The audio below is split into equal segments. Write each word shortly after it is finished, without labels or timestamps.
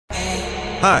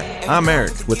Hi, I'm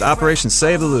Eric with Operation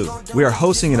Save the Lou. We are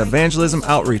hosting an evangelism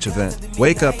outreach event,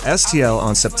 Wake Up STL,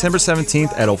 on September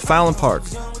 17th at O'Fallon Park.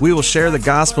 We will share the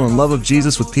gospel and love of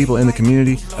Jesus with people in the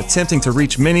community, attempting to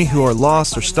reach many who are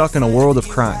lost or stuck in a world of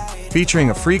crime. Featuring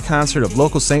a free concert of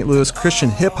local St. Louis Christian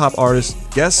hip-hop artists,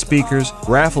 guest speakers,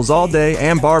 raffles all day,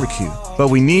 and barbecue. But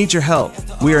we need your help.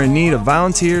 We are in need of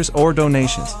volunteers or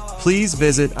donations. Please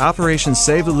visit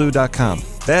OperationSaveTheLou.com.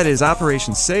 That is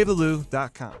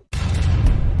OperationSaveTheLou.com.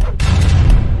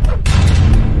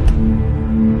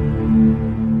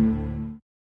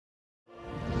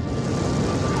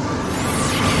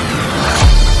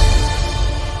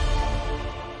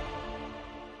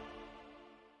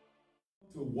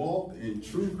 Walk in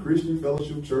True Christian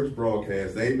Fellowship Church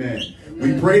broadcast. Amen.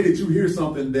 We pray that you hear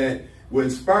something that will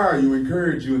inspire you,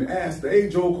 encourage you, and ask the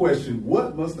age-old question,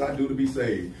 what must I do to be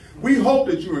saved? We hope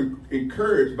that you're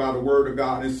encouraged by the word of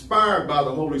God, inspired by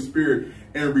the Holy Spirit,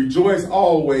 and rejoice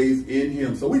always in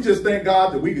him. So we just thank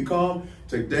God that we can come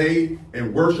today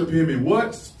and worship him in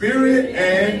what? Spirit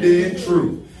and in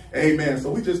truth. Amen.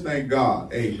 So we just thank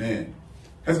God. Amen.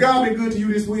 Has God been good to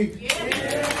you this week?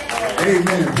 Yeah.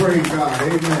 Amen. Praise God.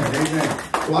 Amen. Amen.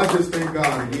 Well, I just thank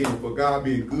God again for God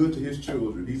being good to his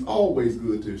children. He's always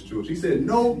good to his children. He said,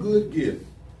 no good gift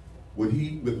would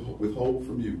he withhold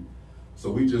from you.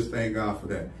 So we just thank God for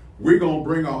that. We're going to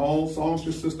bring our own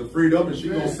songstress, Sister Freed, up, and she's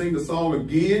going to sing the song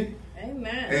again.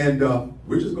 Amen. And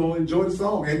we're just going to enjoy the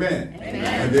song. Amen. Amen.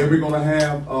 And then we're going to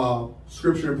have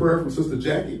scripture and prayer from Sister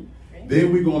Jackie. Amen.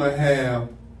 Then we're going to have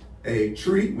a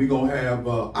treat. We're going to have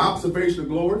observation of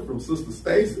glory from Sister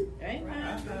Stacy.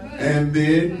 And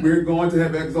then we're going to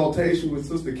have exaltation with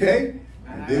Sister Kay.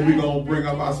 And then we're going to bring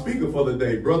up our speaker for the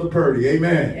day, Brother Purdy.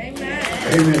 Amen. Amen.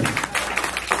 Amen.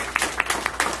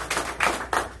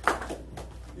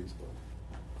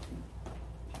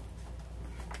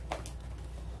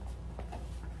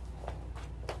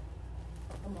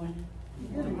 Good morning.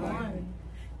 Good morning.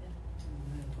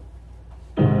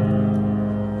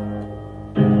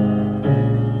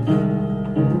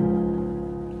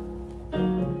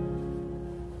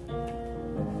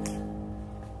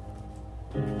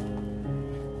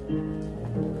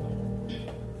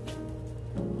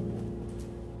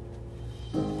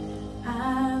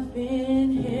 I've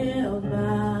been held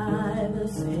by the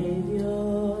Savior.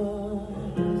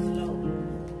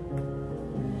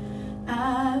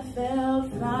 I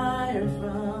felt fire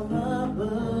from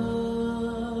above.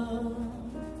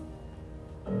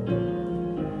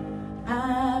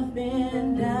 I've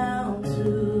been down to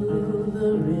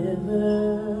the river,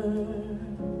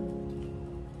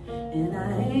 and I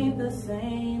ain't the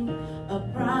same, a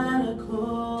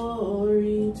prodigal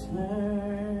return.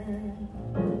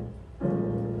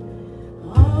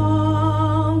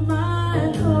 All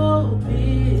my hope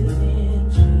is in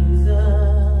Jesus.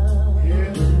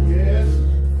 Yes, yes.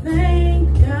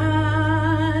 Thank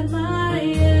God my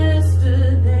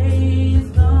yesterday's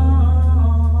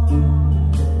gone.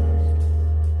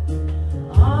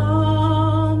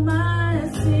 All my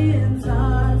sins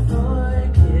are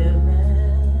forgiven,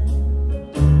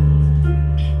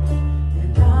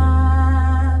 and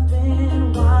I've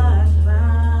been washed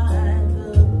by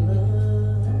the blood.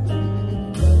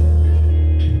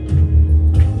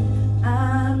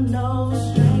 I'm no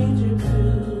stranger to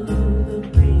the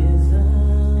prison.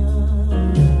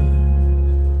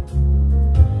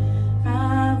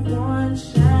 I've worn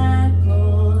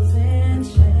shackles and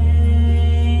chains,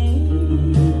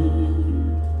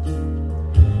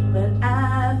 but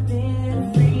I've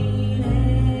been freed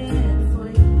and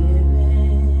forgiven,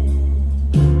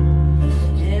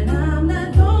 and I'm not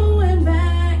going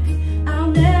back.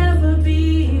 I'll never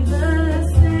be the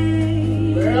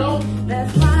same.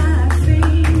 That's why I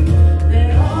sing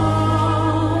that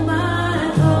all my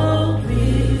hope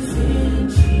is in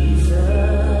Jesus.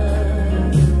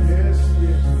 Yes,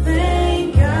 yes.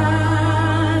 Thank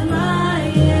God my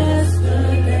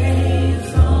yesterday's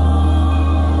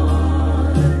gone,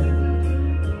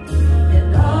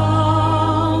 and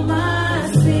all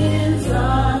my sins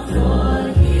are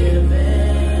forgiven.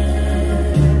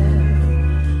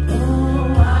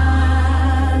 Oh,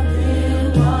 I've been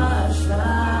washed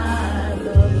by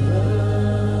the blood.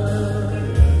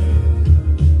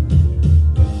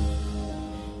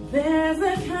 There's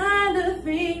a kind of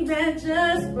thing that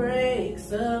just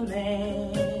breaks a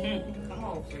man. Come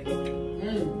on,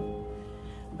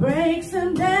 breaks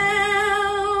him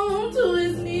down to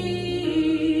his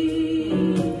knees.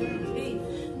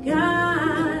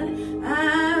 God,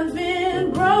 I've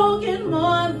been broken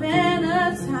more than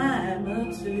a time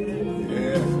or two.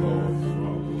 Yes,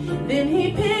 Lord. Then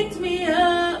he picked me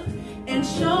up and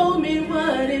showed me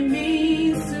what it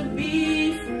means to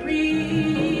be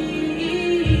free.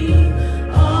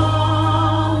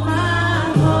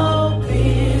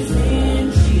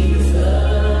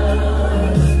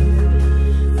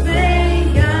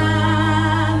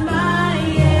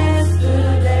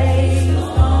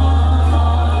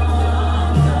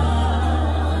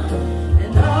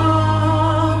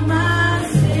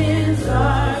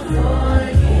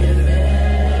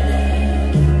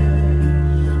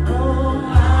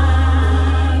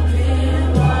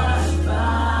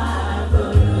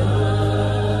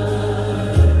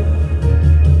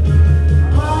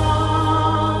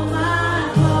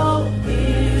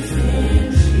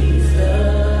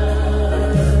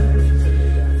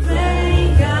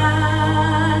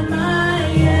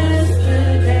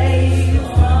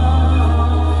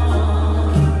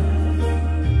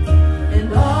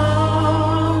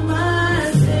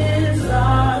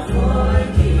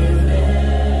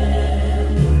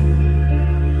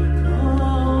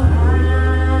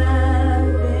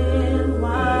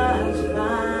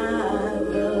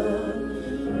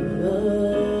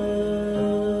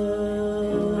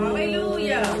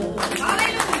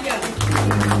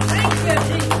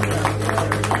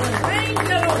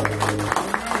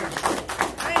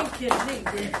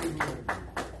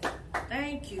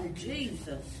 Thank you,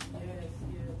 Jesus. Yes,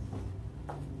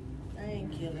 yes.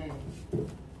 Thank you, Lord.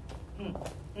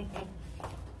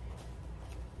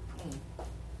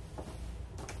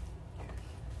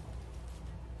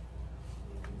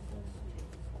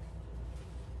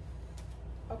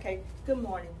 Okay, good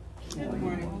morning. Good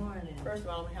morning. First of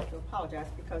all, I'm going to have to apologize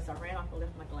because I ran off and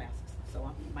left my glasses. So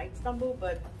I might stumble,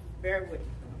 but bear with me,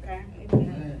 okay?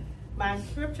 Amen. My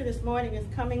scripture this morning is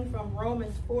coming from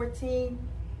Romans 14,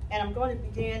 and I'm going to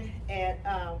begin at,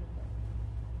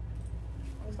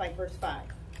 looks like verse 5.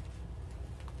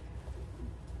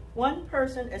 One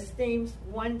person esteems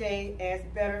one day as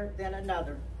better than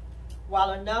another,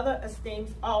 while another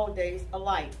esteems all days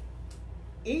alike.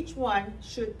 Each one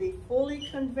should be fully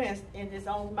convinced in his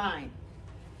own mind.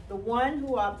 The one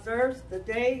who observes the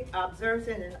day observes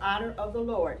it in honor of the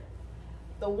Lord.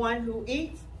 The one who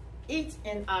eats, eats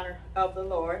in honor of the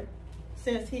Lord,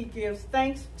 since he gives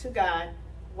thanks to God,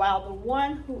 while the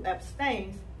one who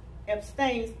abstains,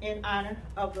 abstains in honor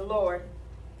of the Lord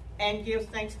and gives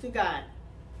thanks to God.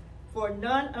 For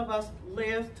none of us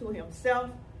lives to himself,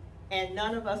 and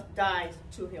none of us dies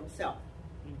to himself.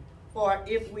 For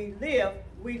if we live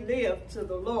to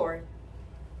the Lord,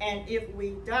 and if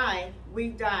we die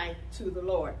to the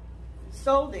Lord.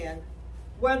 So then,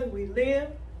 whether we live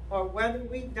or whether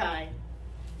we die,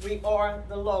 we are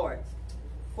the Lord's.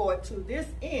 For to this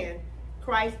end,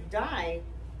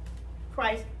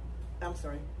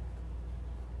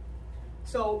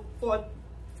 So for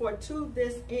to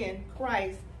this end,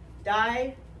 Christ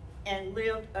died and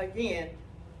lived again,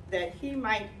 that he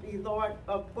might be Lord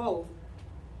of both,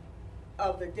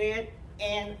 of the dead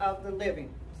and of the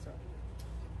living.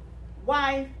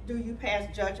 Why do you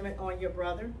pass judgment on your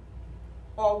brother?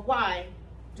 Or why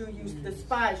do you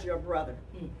despise your brother?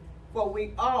 For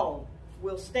we all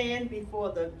will stand before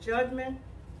the judgment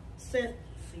seat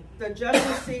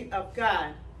of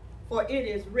God. For it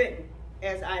is written,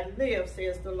 as I live,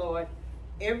 says the Lord,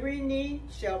 every knee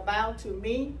shall bow to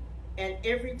me, and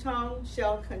every tongue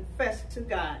shall confess to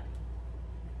God.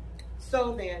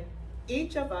 So then,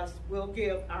 each of us will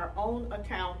give our own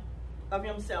account of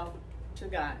himself to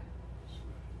God.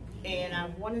 And I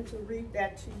wanted to read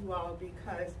that to you all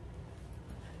because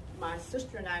my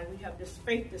sister and I, we have this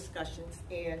faith discussions,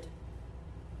 and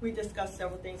we discussed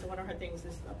several things, and one of her things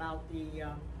is about the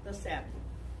Sabbath.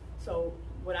 So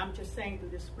what I'm just saying through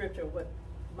this scripture, what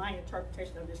my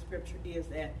interpretation of this scripture is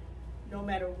that no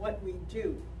matter what we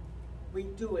do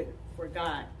it for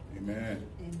God. Amen.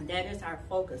 That is our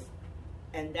focus,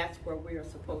 and that's where we are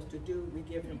supposed to do. We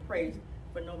give him praise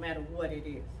for no matter what it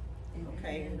is,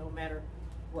 okay, and no matter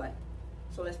what.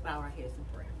 So let's bow our heads in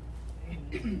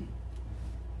prayer.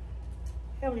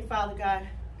 Heavenly Father God,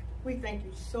 we thank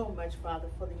you so much, Father,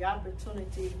 for the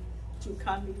opportunity to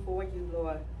come before you,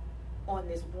 Lord, on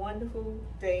this wonderful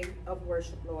day of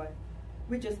worship, Lord.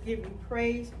 We just give you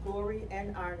praise, glory,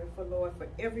 and honor for, Lord, for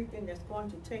everything that's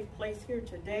going to take place here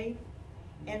today.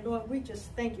 And Lord, we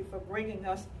just thank you for bringing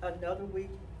us another week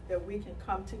that we can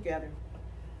come together.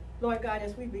 Lord God,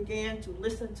 as we begin to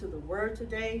listen to the word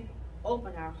today,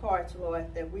 open our hearts,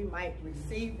 Lord, that we might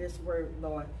receive this word,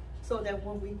 Lord, so that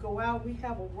when we go out, we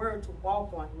have a word to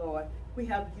walk on, Lord. We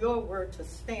have your word to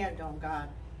stand on, God.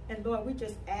 And Lord, we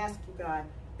just ask you, God,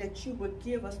 that you would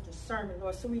give us discernment,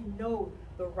 Lord, so we know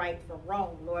the right from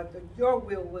wrong, Lord, that your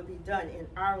will be done in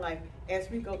our life as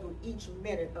we go through each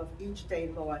minute of each day,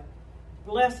 Lord.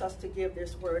 Bless us to give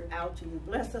this word out to you.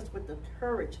 Bless us with the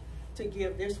courage to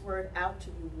give this word out to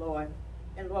you, Lord.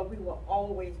 And Lord, we will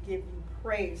always give you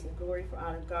praise and glory for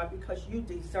honor, God, because you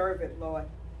deserve it, Lord.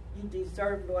 You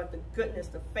deserve, Lord, the goodness,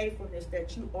 the faithfulness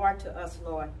that you are to us,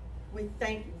 Lord. We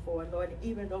thank you for it, Lord.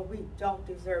 Even though we don't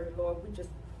deserve it, Lord, we just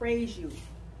praise you,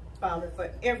 Father,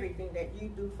 for everything that you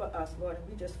do for us, Lord. And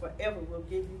we just forever will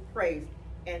give you praise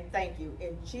and thank you.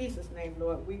 In Jesus' name,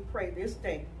 Lord, we pray this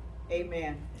day.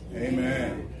 Amen.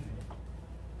 Amen.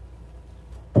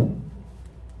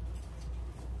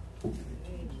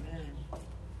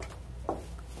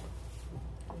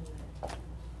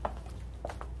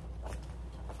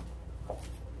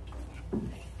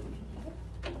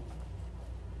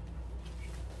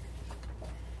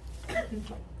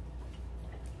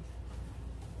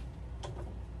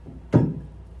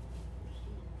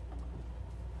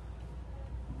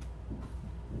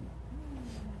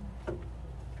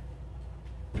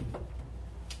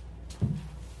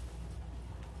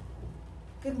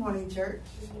 Good morning, church.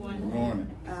 Good morning.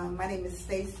 My name is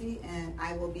Stacy, and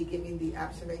I will be giving the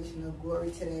observation of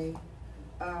glory today.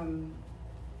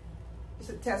 It's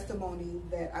a testimony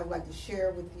that I would like to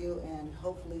share with you, and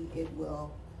hopefully it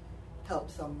will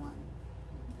help someone.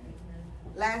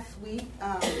 Last week,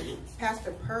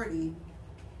 Pastor Purdy,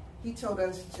 he told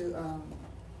us to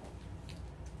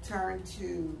turn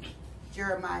to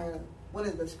Jeremiah. One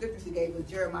of the scriptures he gave was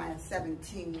Jeremiah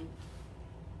 17,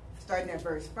 starting at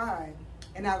verse 5.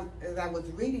 And as I was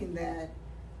reading that,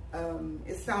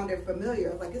 it sounded familiar.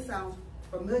 I was like, it sounds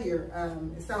familiar.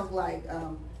 It sounds like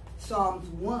Psalms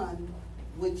 1,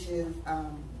 which is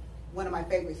one of my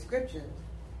favorite scriptures.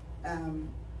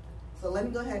 So let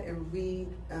me go ahead and read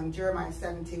Jeremiah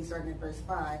 17, starting at verse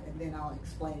 5, and then I'll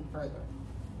explain further.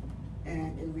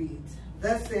 And it reads,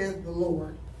 "Thus says the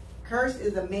Lord, cursed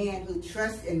is a man who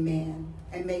trusts in man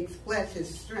and makes flesh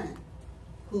his strength,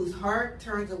 whose heart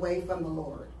turns away from the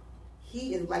Lord.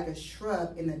 He is like a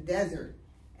shrub in the desert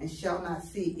and shall not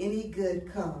see any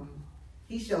good come.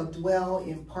 He shall dwell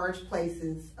in parched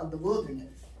places of the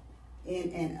wilderness, in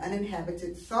an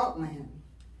uninhabited salt land."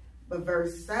 But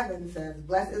verse 7 says,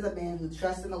 "Blessed is a man who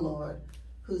trusts in the Lord,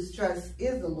 whose trust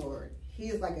is the Lord. He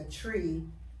is like a tree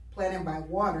planted by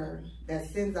water that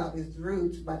sends out its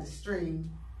roots by the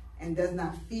stream and does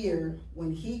not fear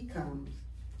when heat comes,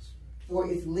 for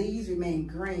its leaves remain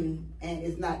green and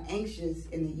is not anxious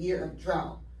in the year of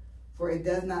drought, for it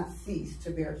does not cease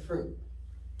to bear fruit."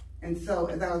 And so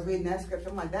as I was reading that scripture,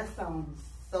 I'm like, that sounds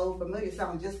so familiar. It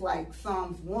sounds just like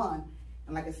Psalms 1.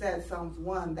 And like I said, Psalms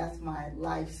 1, that's my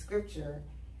life scripture.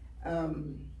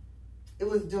 It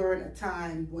was during a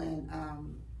time when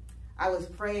I was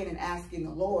praying and asking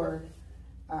the Lord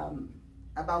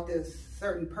about this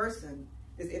certain person,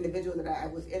 this individual that I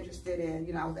was interested in.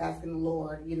 You know, I was asking the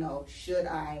Lord, you know, should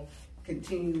I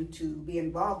continue to be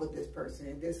involved with this person?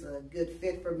 Is this a good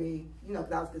fit for me? You know,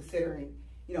 because I was considering,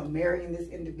 you know, marrying this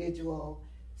individual.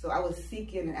 So I was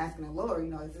seeking and asking the Lord,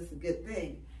 you know, is this a good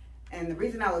thing? And the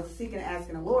reason I was seeking and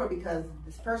asking the Lord, because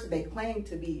this person, they claimed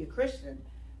to be a Christian,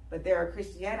 but their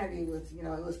Christianity was, you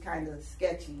know, it was kind of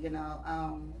sketchy, you know.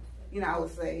 I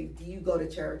would say, do you go to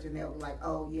church? And they'll be like,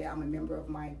 oh yeah, I'm a member of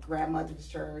my grandmother's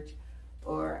church.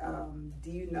 Or do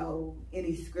you know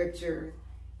any scripture?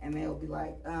 And they'll be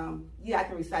like, yeah, I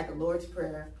can recite the Lord's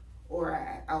Prayer. Or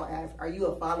I'll ask, are you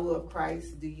a follower of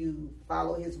Christ? Do you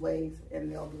follow his ways? And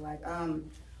they'll be like,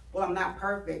 well, I'm not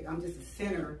perfect. I'm just a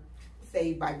sinner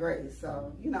saved by grace.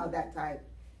 So, you know, that type,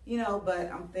 you know,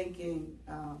 but I'm thinking,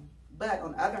 but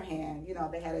on the other hand, you know,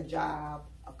 they had a job,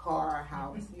 a car, a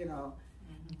house, you know.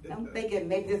 I'm thinking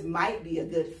maybe this might be a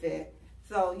good fit.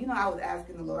 So, you know, I was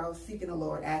asking the Lord, I was seeking the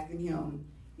Lord, asking him,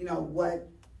 you know, what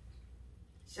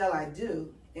shall I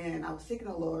do? And I was seeking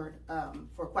the Lord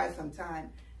for quite some time.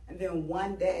 And then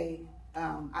one day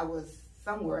I was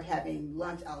somewhere having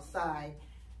lunch outside,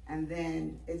 and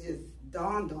then it just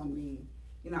dawned on me.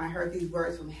 You know, I heard these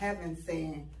words from heaven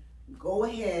saying, go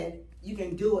ahead, you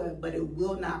can do it, but it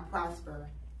will not prosper.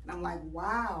 And I'm like,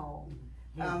 wow.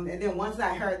 And then once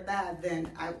I heard that,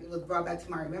 then it was brought back to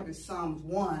my remembrance, Psalms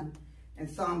 1. And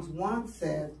Psalms 1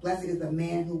 says, blessed is the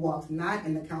man who walks not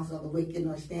in the counsel of the wicked,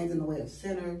 nor stands in the way of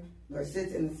sinners, nor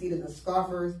sits in the seat of the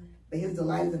scoffers, but his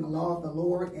delight is in the law of the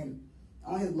Lord, and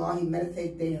on his law he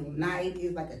meditates day and night. He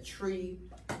is like a tree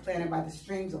planted by the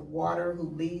streams of water,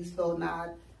 whose leaves fail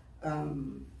not.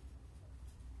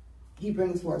 He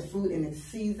brings forth fruit in its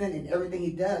season, and everything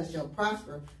he does shall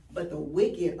prosper. But the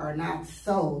wicked are not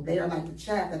so. They are like the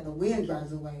chaff that the wind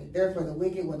drives away. Therefore the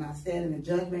wicked will not stand in the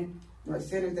judgment, nor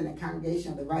sinners in the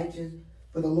congregation of the righteous.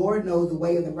 For the Lord knows the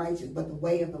way of the righteous, but the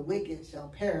way of the wicked shall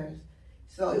perish.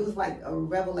 So it was like a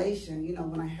revelation, you know,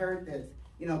 when I heard this.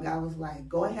 You know, God was like,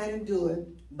 go ahead and do it,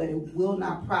 but it will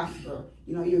not prosper.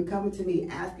 You know, you're coming to me,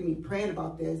 asking me, praying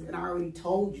about this, and I already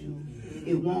told you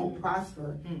it won't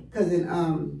prosper. Because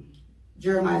in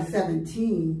Jeremiah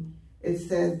 17, it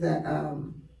says that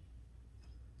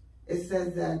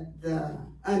the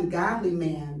ungodly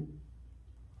man,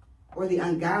 or the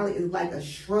ungodly, is like a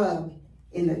shrub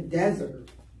in the desert.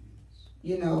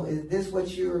 You know, is this what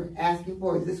you're asking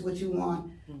for? Is this what you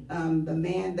want? The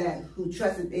man who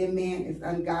trusted in man is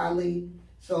ungodly.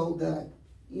 So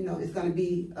it's going to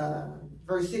be,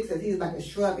 verse 6 says he's like a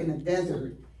shrub in a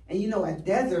desert. And you know, a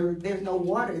desert, there's no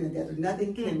water in the desert.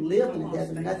 Nothing can live in the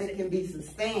desert. Nothing can be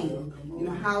sustained. You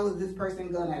know, how is this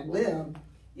person going to live?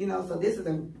 You know, so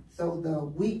the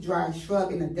weak, dry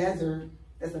shrub in the desert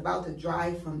that's about to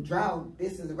dry from drought,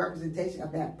 this is a representation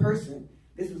of that person.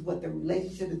 This is what the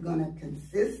relationship is going to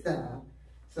consist of.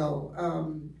 So,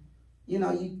 you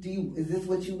know, is this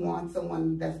what you want?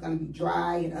 Someone that's going to be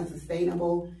dry and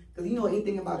unsustainable? Because you know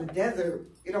anything about a desert,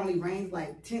 it only rains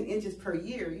like 10 inches per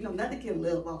year. You know, nothing can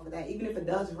live off of that. Even if it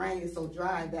does rain, it's so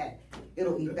dry that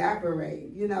it'll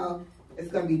evaporate. You know,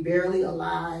 it's going to be barely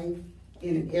alive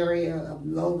in an area of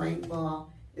low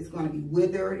rainfall. It's going to be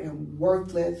withered and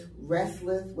worthless,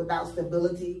 restless, without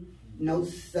stability, no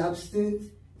substance.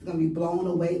 It's going to be blown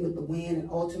away with the wind and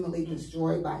ultimately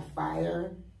destroyed by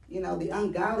fire. You know, the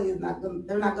ungodly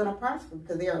they're not going to prosper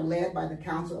because they are led by the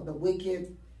counsel of the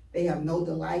wicked. They have no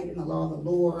delight in the law of the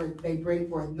Lord. They bring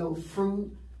forth no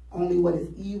fruit, only what is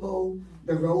evil.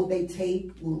 The road they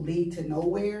take will lead to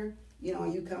nowhere. You know,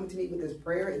 you come to me with this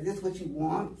prayer, is this what you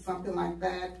want? Something like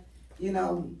that. You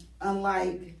know,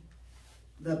 unlike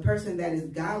the person that is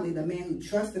godly, the man who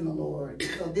trusts in the Lord.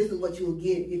 So this is what you will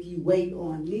get if you wait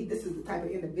on me. This is the type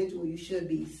of individual you should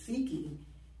be seeking.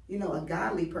 You know, a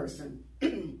godly person.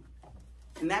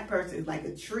 And that person is like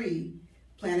a tree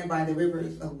planted by the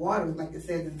rivers of water, like it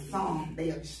says in Psalm.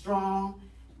 They are strong.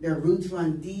 Their roots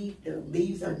run deep. Their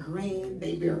leaves are green.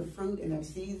 They bear fruit in their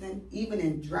season. Even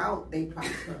in drought, they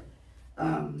prosper.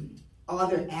 All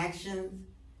their actions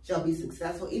shall be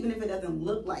successful, even if it doesn't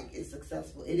look like it's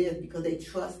successful. It is because they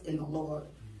trust in the Lord.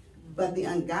 But the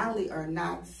ungodly are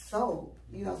not so.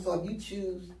 You know, so if you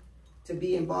choose to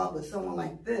be involved with someone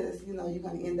like this, you know, you're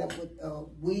going to end up with a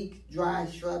weak, dry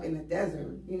shrub in the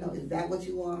desert. You know, is that what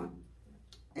you want?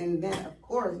 And then, of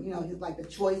course, you know, it's like the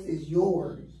choice is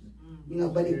yours. You know,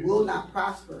 but it will not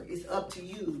prosper. It's up to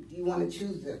you. Do you want to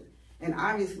choose it? And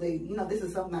obviously, you know, this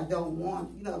is something I don't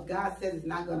want. You know, if God says it's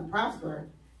not going to prosper,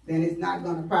 then it's not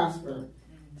going to prosper.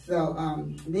 So,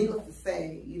 needless to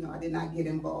say, you know, I did not get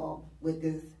involved with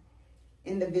this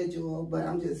individual, but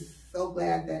I'm just so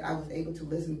glad that I was able to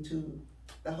listen to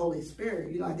the Holy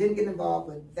Spirit. You know, I didn't get involved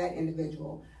with that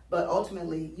individual, but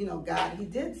ultimately, you know, God, he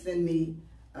did send me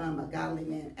a godly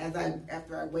man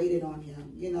after I waited on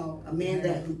him. You know, a man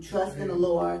who trusts in the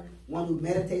Lord, one who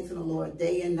meditates in the Lord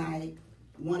day and night,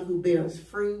 one who bears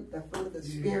fruit, the fruit of the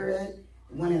Spirit,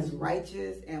 one that's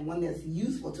righteous, and one that's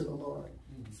useful to the Lord.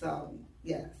 So,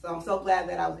 yeah. So I'm so glad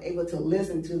that I was able to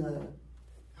listen to the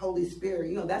Holy Spirit.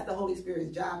 You know, that's the Holy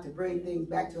Spirit's job, to bring things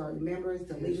back to our remembrance,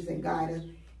 to lead us and guide us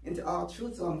into all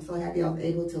truth. So I'm so happy I was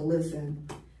able to listen.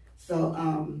 So,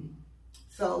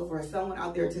 so for someone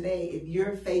out there today, if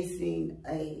you're facing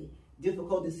a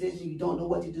difficult decision, you don't know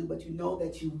what to do, but you know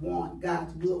that you want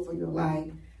God's will for your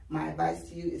life, my advice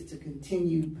to you is to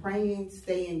continue praying,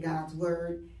 stay in God's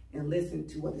word, and listen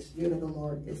to what the Spirit of the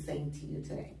Lord is saying to you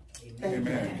today.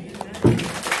 Amen.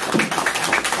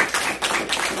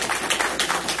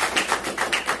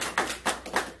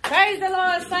 Praise the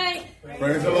Lord, saint.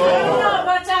 Praise the Lord. I don't know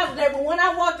about y'all today, but when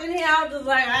I walked in here, I was just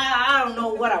like, I don't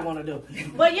know what I want to do.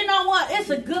 But you know what? It's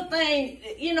a good thing,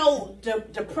 you know, to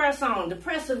press on, to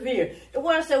persevere. The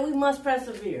word said we must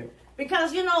persevere.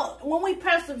 Because, you know, when we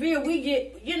persevere, we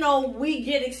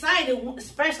get excited.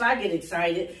 Especially I get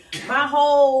excited. My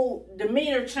whole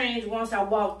demeanor changed once I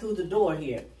walked through the door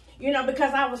here. You know,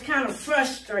 because I was kind of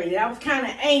frustrated. I was kind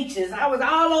of anxious. I was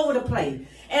all over the place.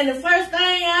 And the first thing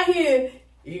I hear,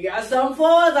 you got something for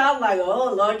us? I was like,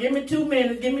 oh, Lord, give me 2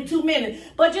 minutes. Give me 2 minutes.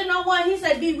 But you know what? He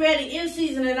said, be ready in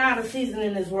season and out of season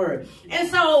in his word. And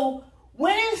so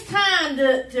when it's time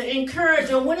to encourage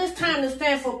them, when it's time to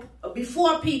stand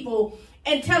before people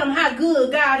and tell them how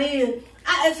good God is,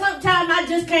 sometimes I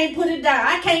just can't put it down.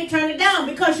 I can't turn it down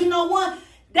because you know what?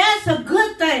 That's a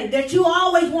good thing that you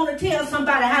always want to tell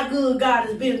somebody how good God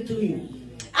has been to you.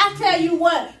 I tell you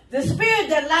what, the spirit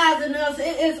that lies in us,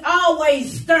 it's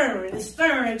always stirring. It's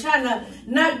stirring, trying to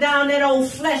knock down that old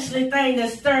fleshly thing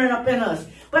that's stirring up in us.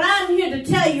 But I'm here to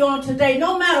tell you on today,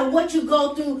 no matter what you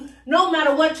go through, no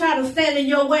matter what try to stand in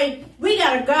your way, we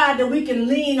got a God that we can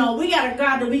lean on. We got a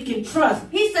God that we can trust.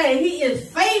 He said he is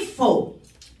faithful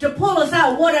to pull us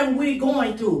out whatever we're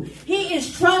going through. He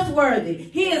is trustworthy.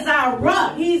 He is our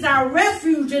rock. He's our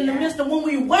refuge in the midst of when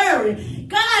we worry.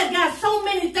 God got so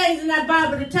many things in that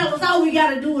Bible to tell us all we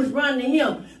got to do is run to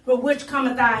him, for which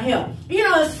cometh our help. You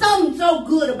know, it's something so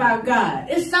good about God.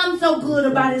 It's something so good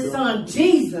about his son,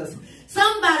 Jesus.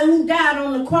 Somebody who died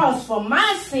on the cross for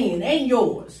my sin and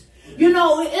yours. You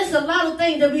know, it's a lot of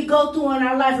things that we go through in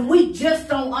our life and we just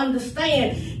don't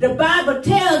understand. The Bible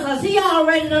tells us he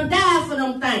already done died for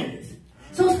them things.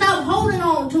 So stop holding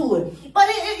on to it. But,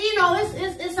 you know,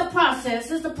 it's a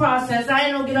process. It's a process. I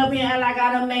ain't gonna get up here and act like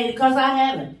I done made it because I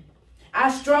haven't.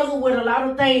 I struggle with a lot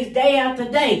of things day after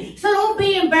day. So don't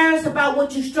be embarrassed about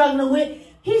what you're struggling with.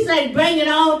 He said, bring it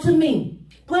all to me.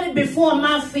 Put it before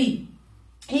my feet.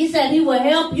 He said he will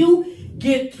help you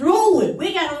get through it.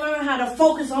 We got to learn how to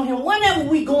focus on him whenever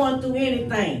we going through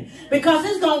anything. Because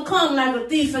it's going to come like a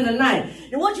thief in the night.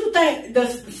 And what you think the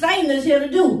Satan is here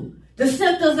to do? To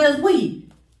sift us as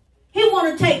wheat. He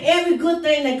wants to take every good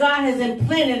thing that God has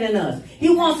implanted in us. He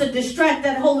wants to distract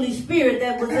that Holy Spirit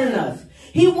that was in us.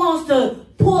 He wants to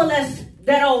pull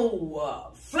that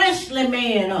old fleshly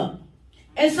man up.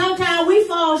 And sometimes we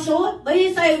fall short, but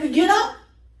he say, get up.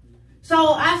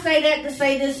 So I say that to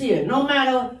say this here. No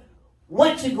matter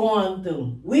what you're going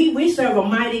through, we serve a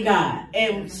mighty God.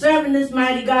 And serving this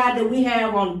mighty God that we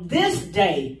have on this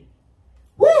day,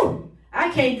 woo! I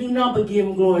can't do nothing but give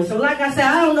him glory. So like I said,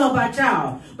 I don't know about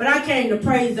y'all, but I came to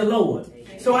praise the Lord.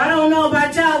 So I don't know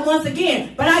about y'all once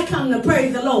again, but I come to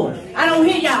praise the Lord. I don't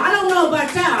hear y'all. I don't know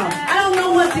about y'all. I don't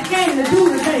know what you came to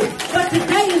do today. But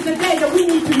today is the day that we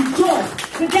need to rejoice.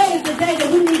 Today is the day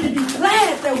that we need to be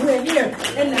glad that we're here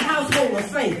in the household of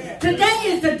faith. Today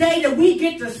is the day that we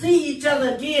get to see each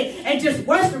other again and just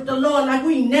worship the Lord like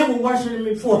we never worshiped him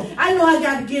before. I know I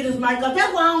got to get this mic up.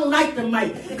 That's why I don't like the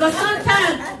mic. Because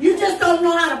sometimes you just don't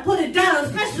know how to put it down,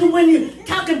 especially when you're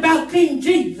talking about King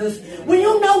Jesus. When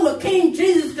you know what King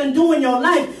Jesus can do in your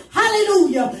life,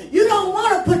 hallelujah, you don't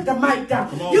want to put the mic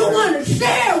down. You want to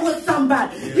share with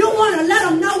somebody. You want to let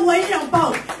them know what you're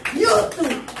about. You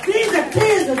through. These are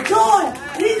tears of joy.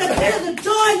 These are tears of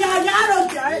joy, y'all.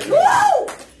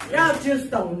 Y'all just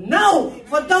don't know.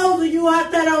 For those of you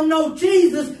out there don't know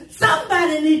Jesus,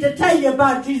 somebody need to tell you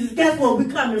about Jesus. Guess what? We're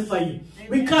coming for you.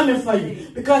 We're coming for you.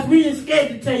 Because we ain't scared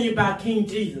to tell you about King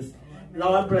Jesus.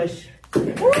 Lord bless you.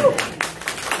 Woo!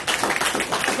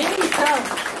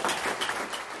 Jesus.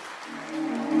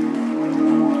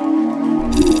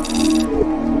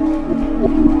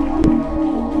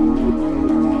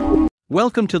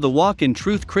 Welcome to the Walk in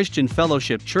Truth Christian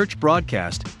Fellowship Church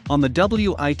broadcast on the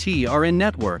WITRN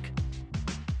network.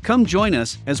 Come join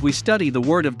us as we study the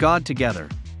Word of God together.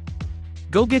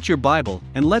 Go get your Bible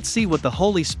and let's see what the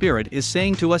Holy Spirit is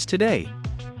saying to us today.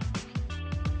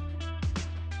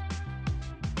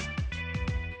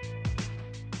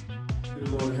 Give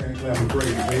the Lord a hand clap of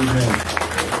praise. Amen.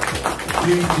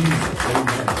 King Jesus.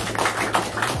 Amen.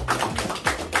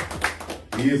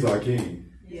 He is our King.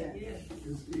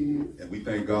 And we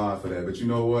thank God for that. But you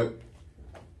know what?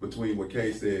 Between what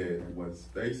Kay said and what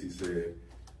Stacy said,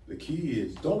 the key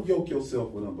is don't yoke yourself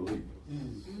with unbelievers.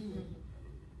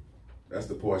 That's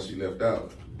the part she left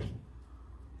out.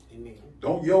 Amen.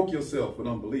 Don't yoke yourself with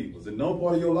unbelievers in no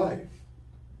part of your life.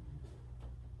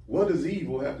 What does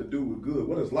evil have to do with good?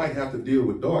 What does light have to deal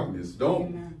with darkness?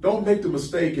 Don't make the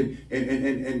mistake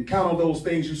and count on those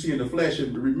things you see in the flesh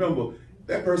and remember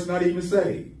that person not even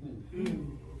saved.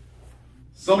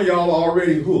 Some of y'all are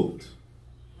already hooked,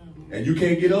 and you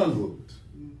can't get unhooked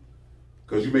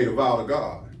because you made a vow to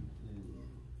God.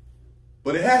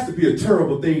 But it has to be a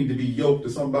terrible thing to be yoked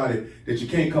to somebody that you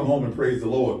can't come home and praise the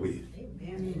Lord with.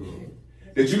 Amen.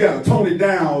 That you got to tone it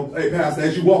down, hey, Pastor,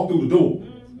 as you walk through the door.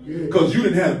 Because you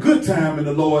didn't have a good time in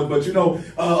the Lord, but you know,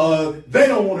 they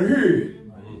don't want to hear it.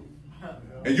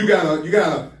 And you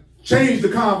gotta change the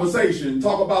conversation,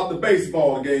 talk about the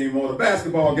baseball game or the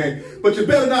basketball game, but you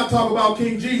better not talk about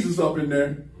King Jesus up in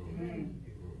there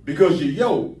because you're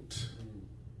yoked.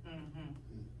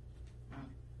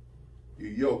 You're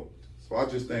yoked. So I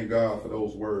just thank God for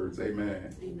those words.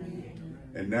 Amen. Amen.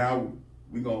 And now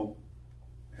we're going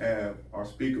to have our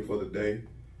speaker for the day.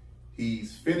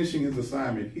 He's finishing his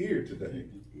assignment here today,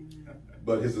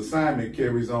 but his assignment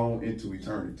carries on into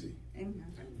eternity.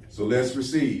 So let's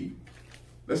receive.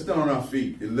 Let's stand on our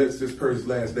feet and let's this Purdy's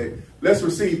last day. Let's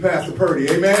receive Pastor Purdy.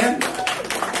 Amen.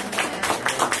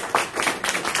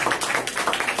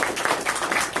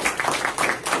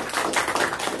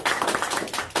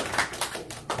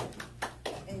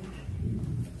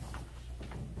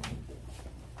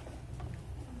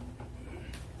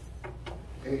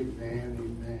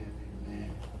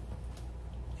 Amen.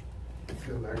 I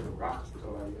feel like a rock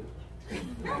star.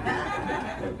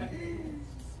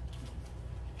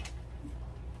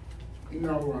 You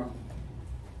know,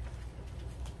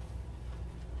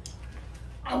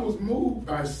 I was moved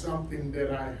by something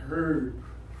that I heard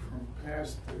from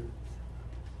Pastor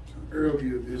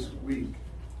earlier this week.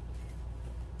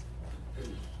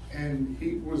 And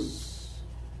he was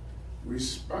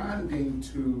responding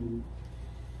to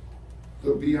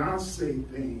the Beyonce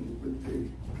thing with the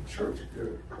church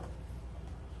girl.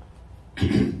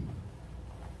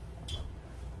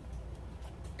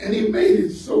 And he made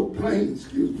it so plain,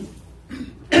 excuse me.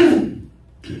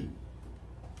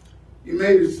 He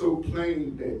made it so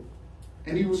plain that,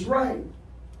 and he was right,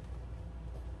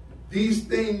 these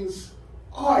things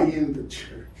are in the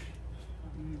church.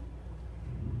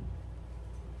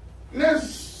 And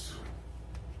there's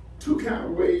two kind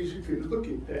of ways you can look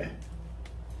at that.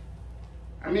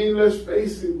 I mean, let's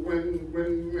face it,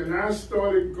 when I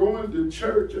started going to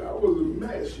church, I was a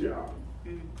mess, y'all.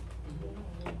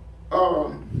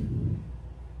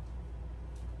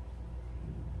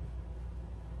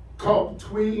 Caught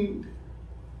between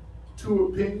two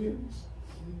opinions.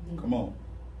 Come on.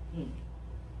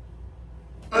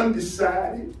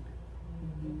 undecided.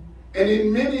 And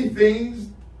in many things,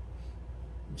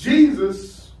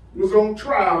 Jesus was on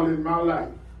trial in my life.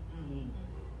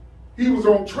 He was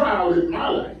on trial in my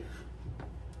life.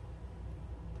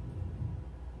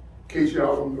 In case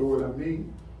y'all don't know what I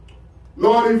mean.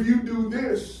 Lord, if you do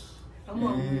this,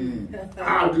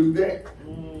 I'll do that.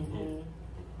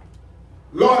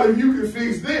 Lord, if you can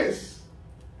fix this,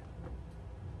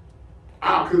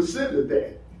 I'll consider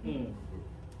that.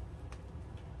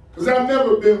 Because I've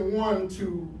never been one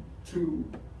to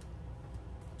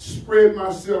spread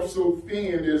myself so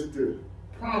thin as to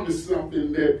promise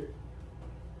something that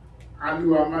I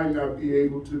knew I might not be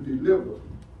able to deliver.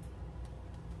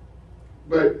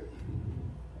 But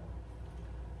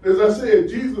as I said,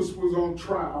 Jesus was on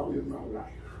trial in my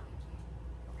life.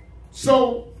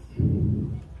 So,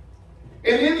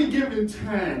 at any given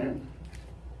time,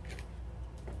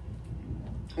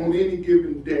 on any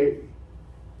given day,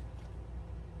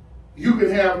 you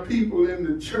can have people in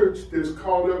the church that's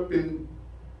caught up in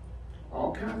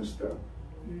all kinds of stuff.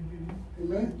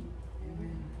 Amen?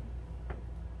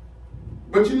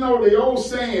 But you know, the old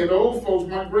saying, the old folks,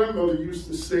 my grandmother used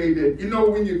to say that, you know,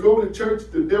 when you go to church,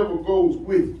 the devil goes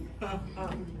with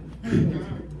you.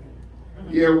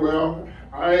 Yeah, well,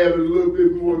 I add a little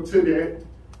bit more to that.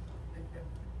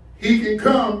 He can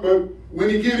come, but when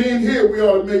he get in here, we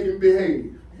ought to make him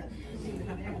behave.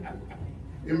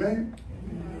 Amen?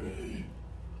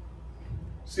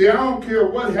 See, I don't care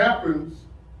what happens.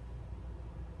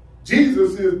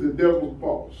 Jesus is the devil's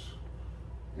boss.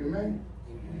 Amen?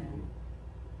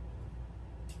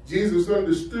 Jesus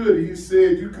understood. He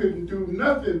said, you couldn't do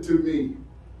nothing to me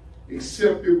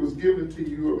except it was given to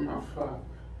you of my Father.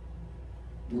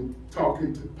 When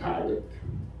talking to Pilate.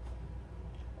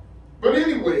 But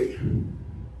anyway,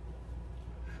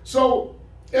 so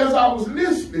as I was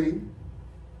listening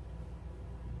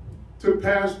to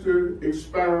Pastor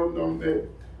expound on that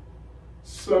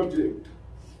subject,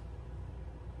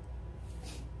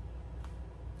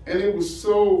 and it was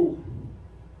so,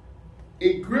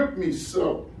 it gripped me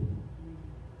so.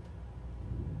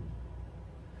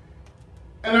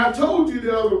 And I told you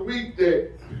the other week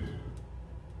that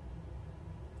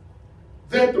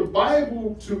the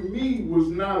Bible to me was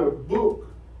not a book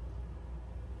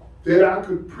that I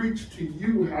could preach to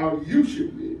you how you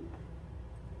should live.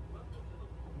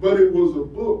 But it was a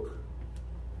book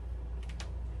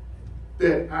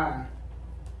that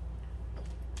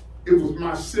it was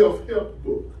my self-help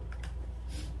book.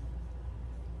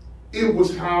 It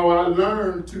was how I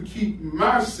learned to keep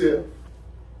myself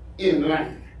in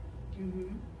line.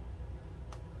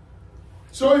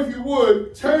 So if you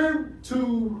would, turn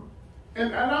to,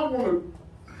 and I want to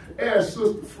ask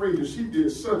Sister Frida, she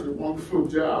did such a wonderful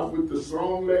job with the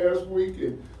song last week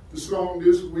and the song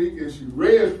this week, and she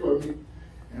read for me,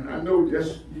 and I know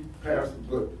that's you, Pastor,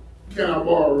 but can I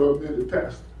borrow a minute,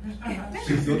 Pastor?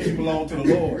 She belongs to the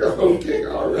Lord. Okay,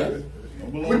 all right.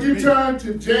 Would you turn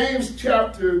to James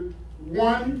chapter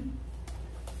 1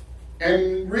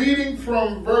 and reading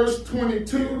from verse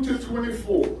 22 to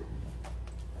 24.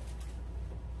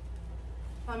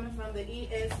 Coming from the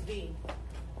ESV.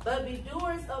 But be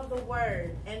doers of the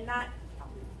word and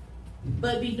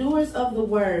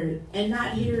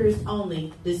not hearers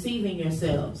only, deceiving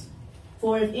yourselves.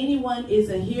 For if anyone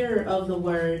is a hearer of the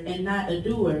word and not a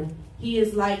doer, he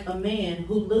is like a man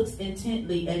who looks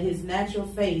intently at his natural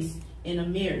face in a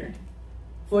mirror.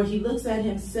 For he looks at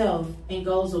himself and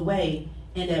goes away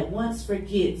and at once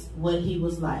forgets what he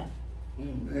was like.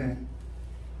 Amen.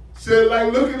 Said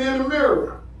like looking in a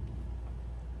mirror.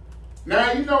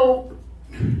 Now, you know,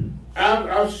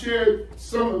 I've shared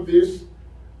some of this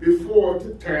before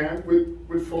the time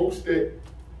with folks that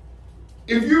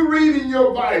if you're reading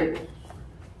your Bible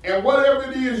and whatever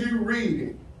it is you're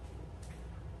reading,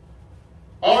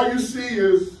 all you see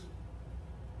is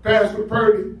Pastor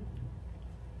Purdy,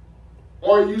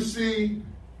 or you see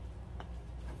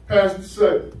Pastor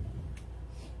Sutton,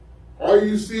 or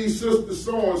you see Sister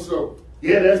so-and-so.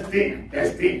 Yeah, that's them.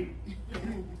 That's them.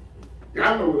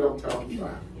 Y'all know what I'm talking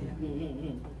about.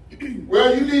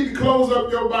 Well, you need to close up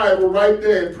your Bible right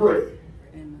there and pray.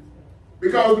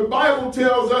 Because the Bible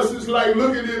tells us it's like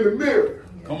looking in the mirror.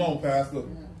 Come on, Pastor.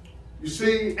 You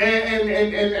see,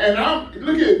 and I'm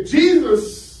look at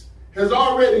Jesus has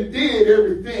already did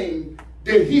everything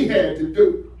that he had to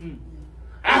do.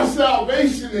 Our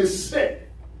salvation is set,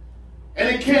 and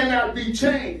it cannot be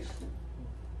changed.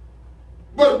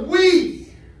 But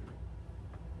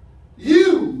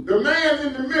you, the man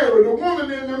in the mirror, the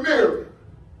woman in the mirror,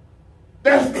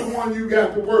 that's the one you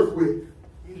got to work with.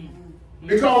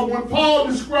 Because when Paul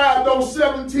described those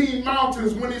 17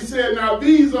 mountains, when he said, now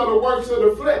these are the works of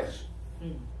the flesh,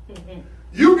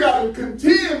 You got to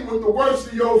contend with the works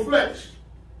of your flesh.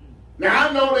 Now,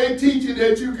 I know they teach you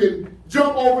that you can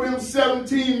jump over them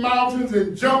 17 mountains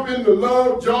and jump into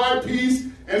love, joy, peace,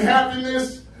 and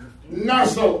happiness. Not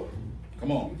so.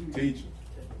 Come on, teach.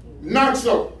 Not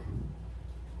so.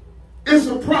 It's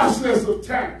a process of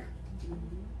time.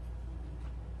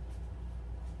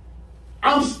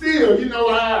 I'm still, you know,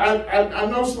 I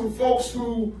know some folks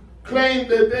who claim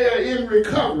that they are in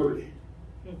recovery.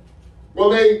 Well,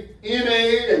 they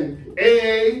NA and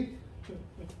AA.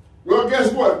 Well,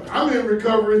 guess what? I'm in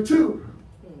recovery too.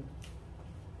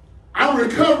 I'm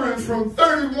recovering from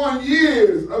 31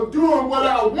 years of doing what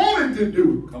I wanted to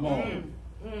do. Come on.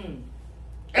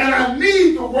 And I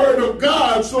need the word of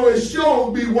God so it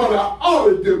shows me what I ought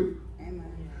to do.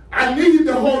 Amen. I need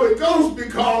the Holy Ghost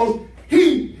because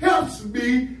he helps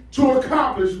me to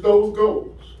accomplish those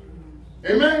goals.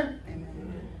 Amen?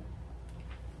 Amen.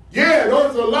 Yeah,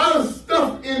 there's a lot of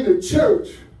stuff in the church.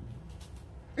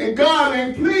 And God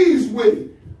ain't pleased with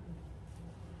it.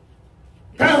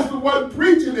 Pastor wasn't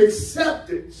preaching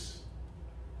acceptance.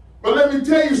 But let me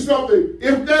tell you something.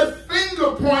 If that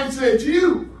finger points at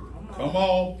you, come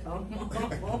on.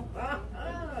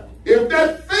 If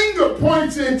that finger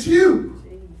points at you,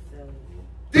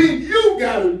 then you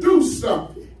got to do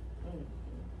something.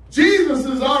 Jesus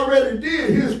has already did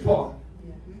his part.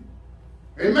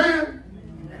 Amen?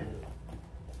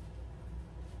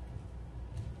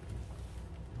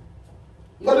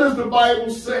 What does the Bible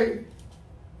say?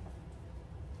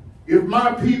 If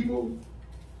my people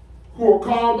who are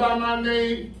called by my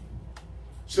name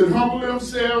should humble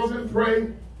themselves and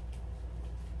pray,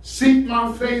 seek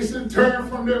my face and turn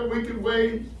from their wicked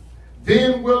ways,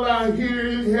 then will I hear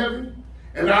in heaven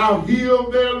and I'll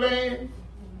heal their land.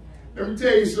 Let me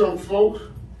tell you something, folks.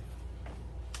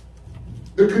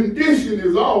 The condition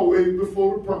is always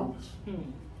before the promise.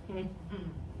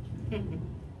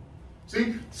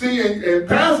 See, and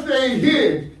Pastor ain't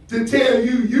here to tell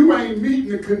you you ain't meeting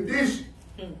the condition.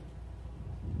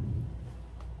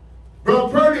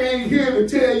 Brother Purdy ain't here to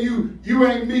tell you you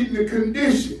ain't meeting the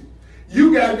condition.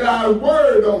 You got God's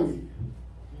word on you.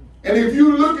 And if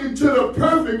you look into the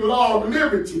perfect law of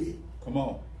liberty, come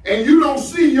on, and you don't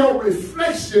see your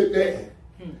reflection there,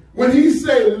 when he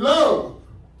say love,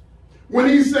 when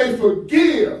he say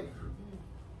forgive,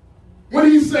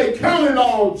 when he say count it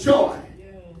all joy,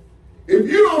 if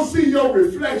you don't see your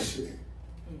reflection,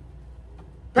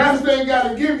 Pastor ain't got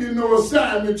to give you no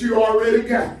assignment, you already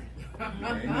got it.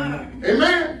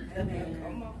 Amen?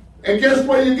 Amen. And guess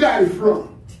where you got it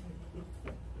from?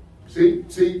 See,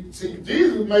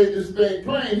 Jesus made this thing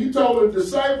plain. He told the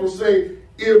disciples, say,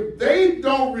 if they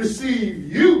don't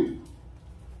receive you,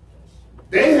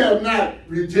 they have not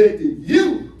rejected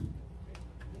you,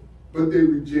 but they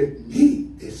reject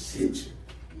me that sent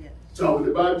you. Talking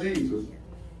about Jesus.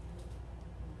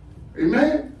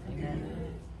 Amen? Amen?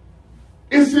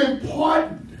 It's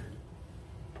important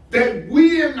that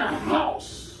we in the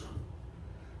house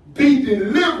be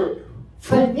delivered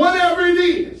from whatever it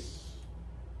is.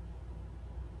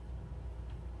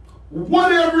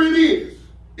 Whatever it is.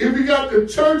 If you got the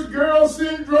church girl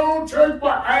syndrome, church boy,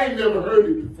 I ain't never heard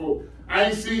it before. I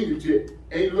ain't seen it yet.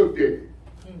 Ain't looked at it.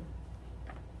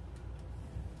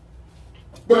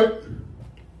 But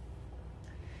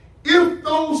if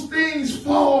those things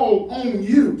fall on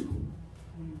you,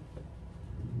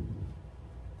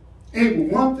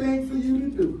 ain't one thing for you to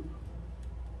do.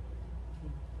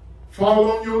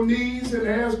 Fall on your knees and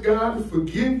ask God to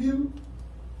forgive you,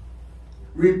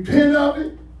 repent of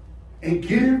it, and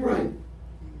get it right.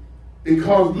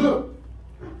 Because look,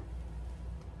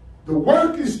 the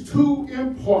work is too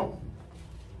important.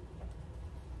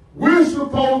 We're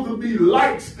supposed to be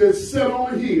lights that set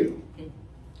on a hill.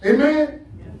 Amen?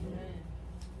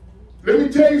 Let me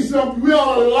tell you something. We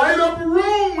ought to light up a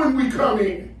room when we come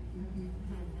in.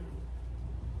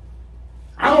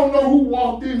 I don't know who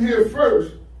walked in here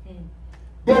first,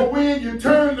 but when you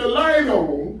turn the light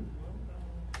on,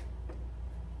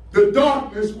 the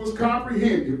darkness was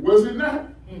comprehended, was it not?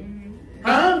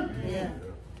 Huh? Yeah.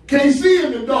 Can't see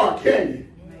in the dark, can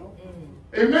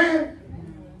you? Amen?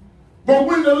 But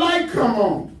when the light come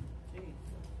on,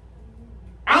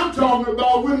 I'm talking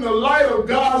about when the light of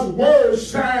God's word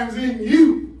shines in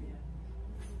you.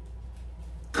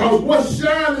 Because what's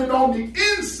shining on the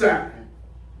inside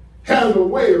has a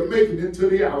way of making it to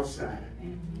the outside.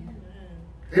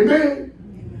 Amen?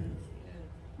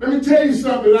 Let me tell you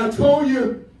something. I told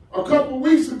you a couple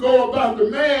weeks ago about the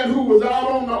man who was out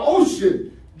on the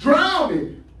ocean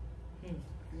drowning.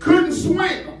 Couldn't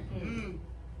swim.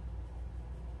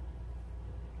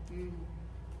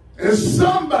 And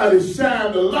somebody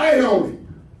shined a light on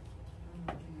him.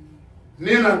 And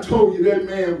then I told you that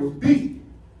man was beat.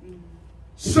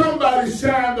 Somebody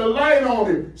shined a light on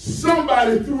him.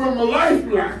 Somebody threw him a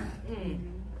lifeline.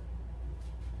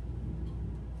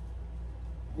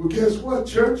 Well, guess what,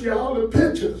 church? Y'all are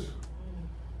pictures.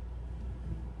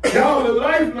 Y'all are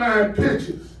lifeline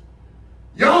pictures.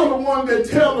 Y'all the one that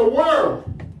tell the world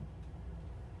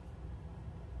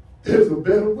there's a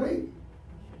better way.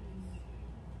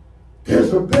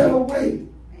 There's a better way.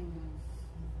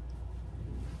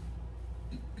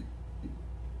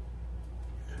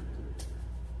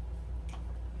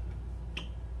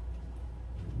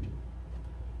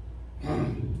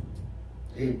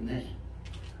 Amen.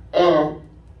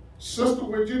 Sister,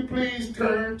 would you please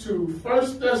turn to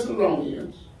 1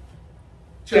 Thessalonians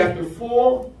chapter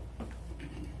 4,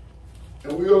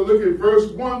 and we'll look at verse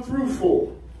 1 through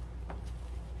 4.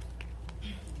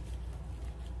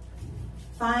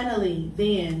 Finally,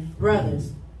 then,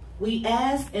 brothers, we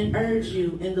ask and urge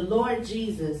you in the Lord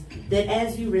Jesus that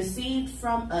as you received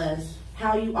from us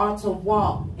how you ought to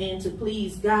walk and to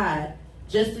please God,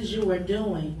 just as you are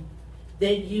doing,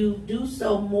 that you do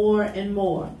so more and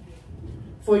more.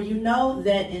 For you know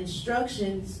what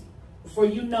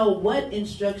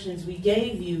instructions we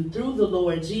gave you through the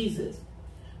Lord Jesus.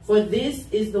 For this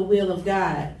is the will of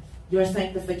God, your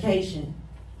sanctification,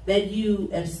 that you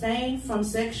abstain from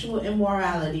sexual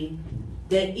immorality,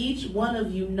 that each one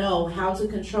of you know how to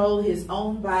control his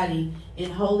own body in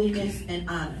holiness and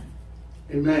honor.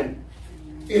 Amen.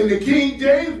 In the King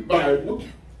James Bible,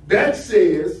 that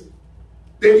says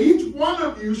that each one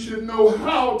of you should know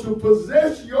how to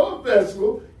possess your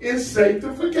vessel in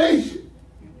sanctification.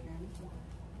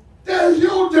 That's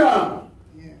your job.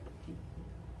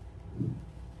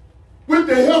 With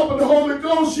the help of the Holy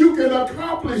Ghost, you can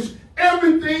accomplish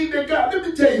everything that God. Let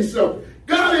me tell you something.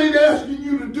 God ain't asking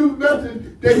you to do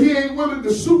nothing that he ain't willing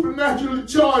to supernaturally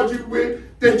charge you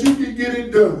with, that you can get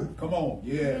it done. Come on.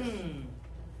 Yes.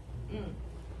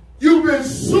 You've been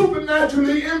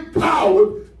supernaturally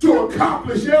empowered to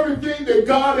accomplish everything that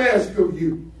God asks of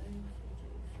you.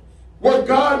 What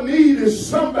God needs is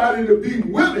somebody to be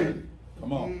willing.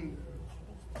 Come on.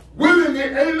 Willing.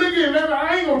 Hey, look at me.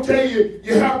 I ain't going to tell you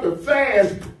you have to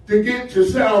fast to get your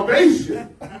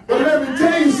salvation. But let me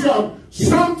tell you something.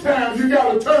 Sometimes you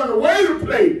got to turn away the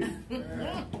plate.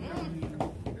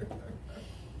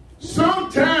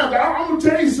 Sometimes, I'm going to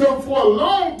tell you something, for a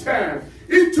long time,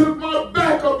 it took my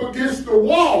back up against the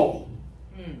wall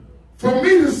for me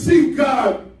to see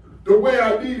God the way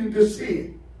I needed to see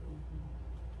it.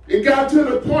 It got to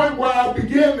the point where I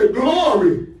began to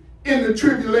glory in the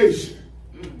tribulation.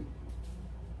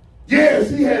 Yes,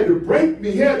 he had to break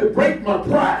me. He had to break my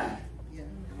pride.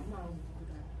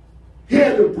 He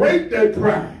had to break that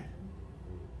pride.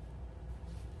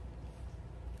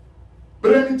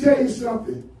 But let me tell you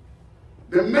something.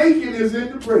 The making is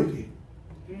in the breaking.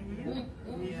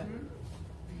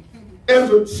 As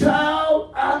a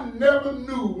child, I never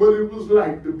knew what it was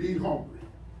like to be hungry.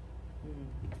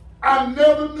 I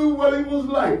never knew what it was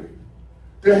like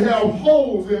to have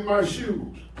holes in my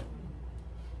shoes.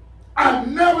 I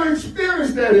never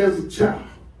experienced that as a child.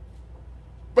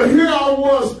 But here I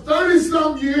was,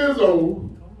 30-some years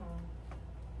old,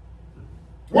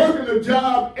 working a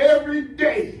job every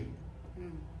day,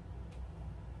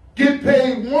 get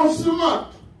paid once a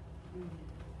month.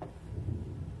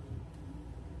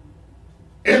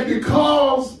 And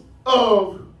because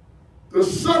of the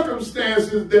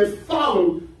circumstances that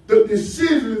followed, the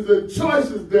decisions and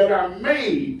choices that I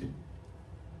made,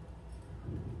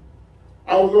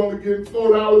 I was only getting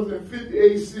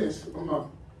 $4.58 a month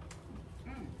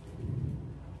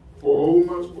for a whole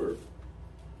month's work.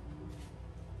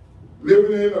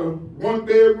 Living in a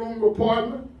one-bedroom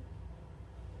apartment.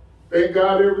 Thank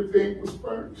God everything was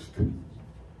furnished.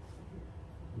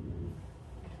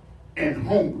 And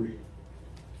hungry.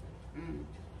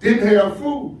 Didn't have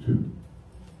food.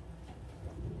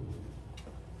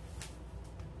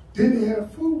 Didn't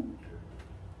have food.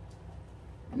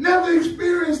 Never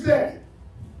experienced that.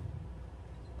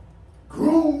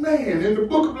 Grown man. In the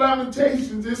book of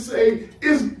Lamentations, it say,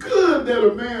 it's good that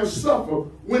a man suffer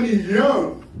when he's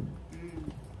young.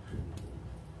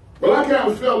 Well, I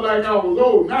kind of felt like I was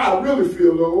old. Now I really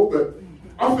feel old, but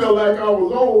I felt like I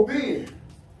was old then.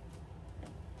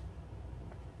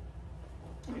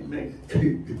 Amen.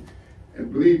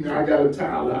 And believe me, I got a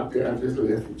towel out there. I just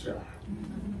left it, y'all.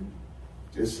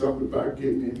 Just something about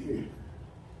getting in here.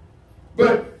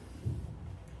 But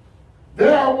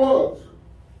there I was.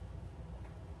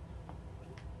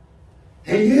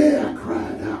 And yeah, I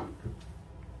cried out.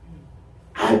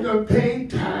 I done paid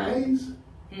tithes.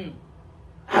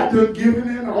 I done given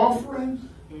in offerings.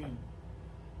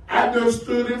 I just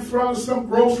stood in front of some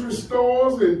grocery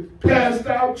stores and passed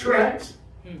out tracts.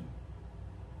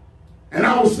 And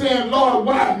I was saying, Lord,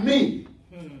 why me?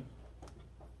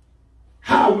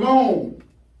 How long?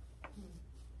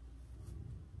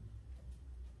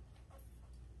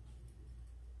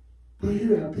 But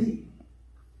here I be.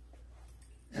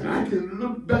 And I can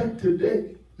look back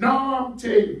today. No, I'm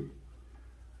telling you,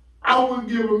 I wouldn't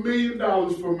give $1 million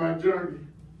for my journey.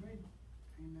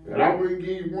 And I wouldn't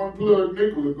give you one plug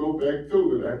nickel to go back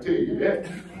through it, I tell you that.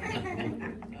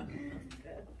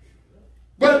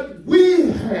 But we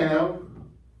have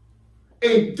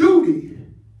a duty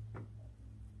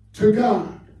to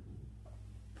God.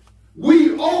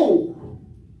 We owe.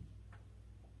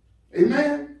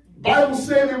 Amen? Bible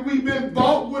says that we've been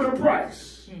bought with a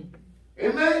price.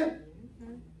 Amen?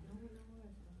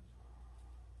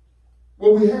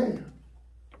 What we have.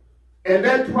 And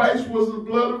that price was the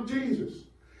blood of Jesus.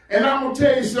 And I'm going to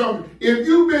tell you something. If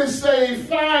you've been saved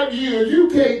 5 years, you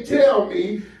can't tell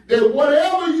me that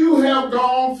whatever you have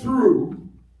gone through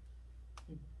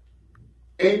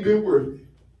ain't been worth it.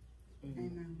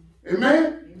 Amen?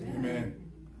 Amen? Amen.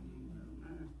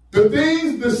 The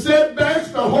things, the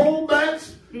setbacks, the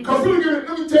holdbacks. Because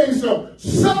let me tell you something.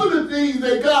 Some of the things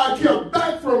that God kept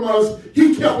back from us,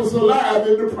 he kept us alive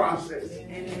in the process.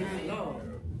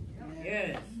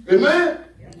 Amen?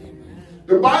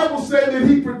 The Bible said that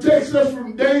he protects us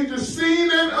from danger seen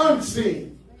and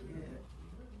unseen.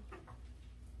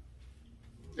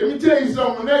 Let me tell you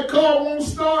something. When that car won't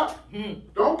start,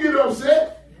 don't get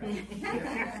upset.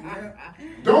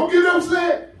 Don't get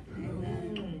upset.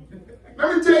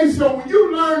 Let me tell you something. When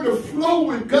you learn to flow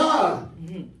with God,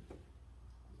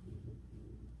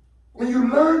 when you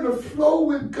learn to flow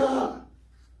with God,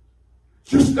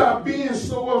 you stop being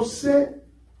so upset.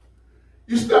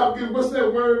 You stop getting, what's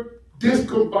that word?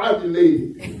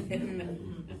 Discombobulated.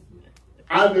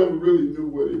 I never really knew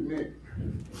what it meant.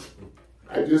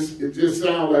 It just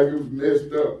sounded like it was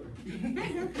messed up.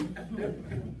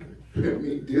 I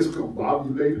mean,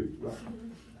 discombobulated.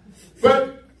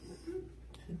 But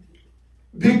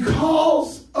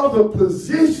because of the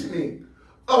positioning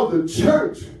of the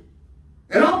church,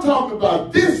 and I'm talking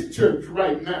about this church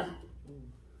right now,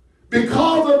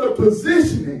 because of the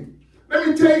positioning, let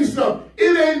me tell you something.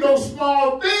 It ain't no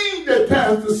small thing that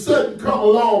Pastor Sutton come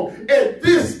along at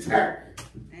this time.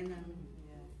 Amen.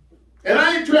 And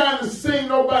I ain't trying to sing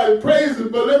nobody praises,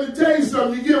 but let me tell you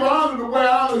something. You give honor the way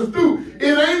honors due.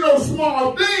 It ain't no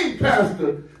small thing,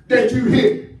 Pastor, that you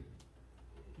hit.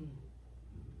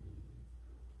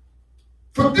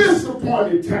 For this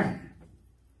appointed time.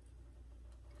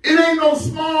 It ain't no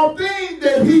small thing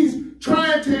that he's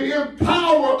trying to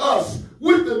empower us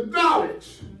with the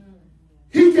knowledge.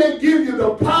 He can't give you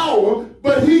the power,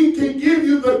 but he can give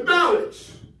you the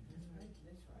knowledge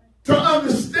to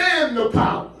understand the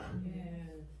power.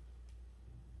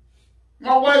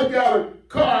 My wife got a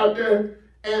car out there,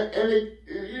 and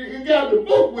it got the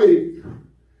book with it.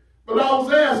 But I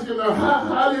was asking her,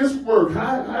 how this work?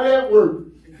 How that work?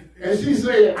 And she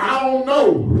said, I don't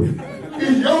know.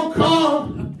 It's your car.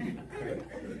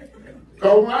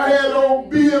 Because when I had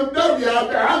old BMW out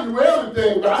there, I knew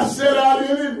everything, but I sat out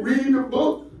in it and read the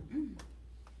book.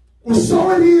 Well,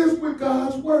 so it is with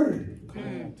God's word. Come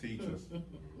on, teach us.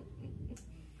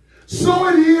 So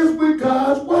it is with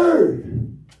God's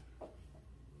word.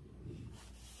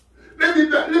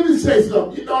 Let me say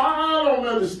something. You know, I don't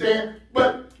understand,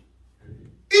 but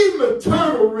even the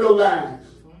turtle realized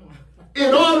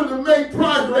in order to make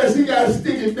progress, he got to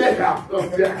stick his neck out.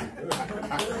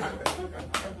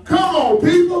 Come on,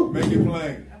 people. Make it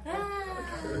plain.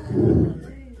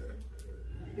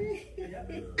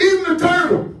 Even the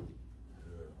turtle.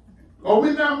 Are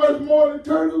we not much more than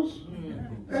turtles?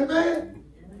 Amen.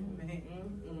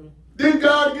 Did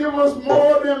God give us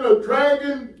more than a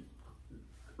dragon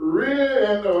rear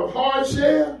and a hard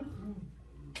shell?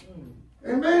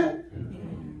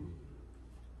 Amen.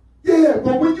 Yeah,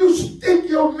 but when you stick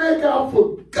your neck out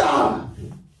for God,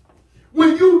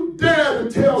 when you dare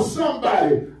to tell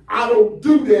somebody, I don't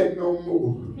do that no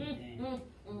more.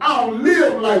 I don't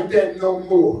live like that no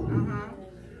more.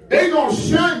 They're going to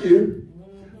shun you,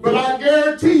 but I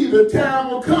guarantee you the time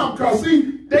will come. Because,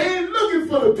 see, they ain't looking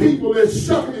for the people that's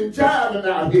shucking and jiving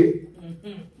out here.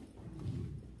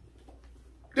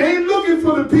 They ain't looking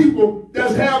for the people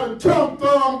that's having tough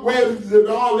thumb weddings and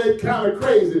all that kind of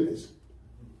craziness.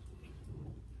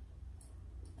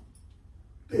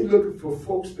 They're looking for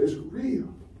folks that's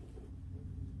real.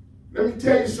 Let me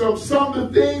tell you something. Some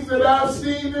of the things that I've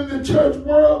seen in the church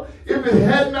world, if it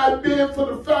had not been for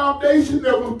the foundation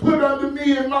that was put under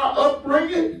me in my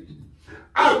upbringing,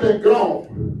 I've been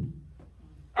gone.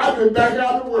 I've been back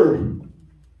out of the world.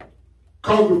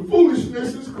 Because the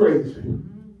foolishness is crazy.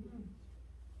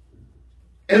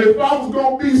 And if I was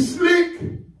going to be slick,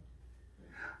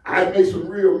 I'd make some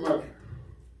real money.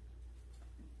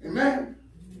 Amen?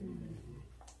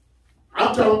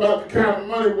 I'm talking about the kind of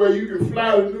money where you can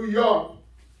fly to New York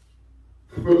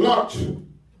for lunch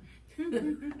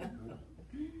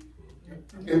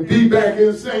and be back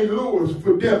in St. Louis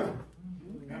for dinner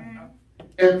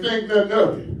and think nothing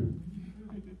of it.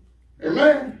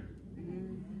 Amen?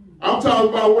 I'm talking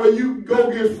about where you can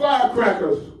go get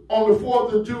firecrackers on the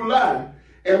 4th of July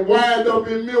and wind up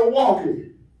in Milwaukee.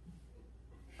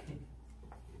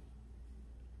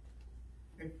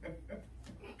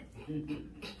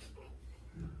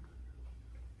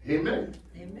 Amen.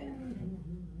 Amen.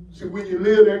 See, when you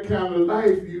live that kind of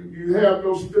life, you have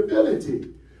no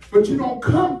stability. But you don't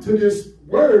come to this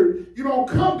word, you don't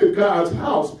come to God's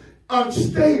house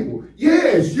unstable.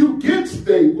 Yes, you get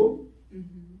stable.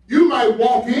 You might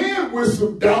walk in with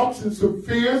some doubts and some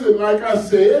fears, and like I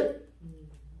said,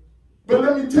 but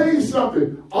let me tell you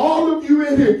something. All of you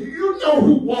in here, you know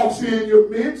who walks in your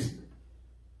midst.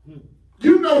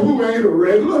 You know who ain't a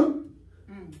regular.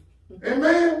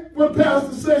 Amen? What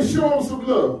pastor say, show them some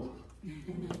love.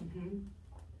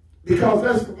 Because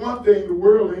that's the one thing the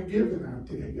world ain't giving out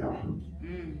there, y'all.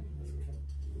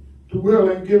 The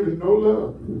world ain't giving no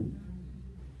love.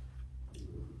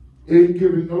 It ain't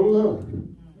giving no love.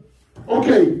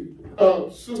 Okay,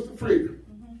 Sister Frida,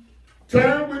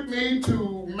 turn with me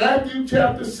to Matthew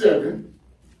chapter 7.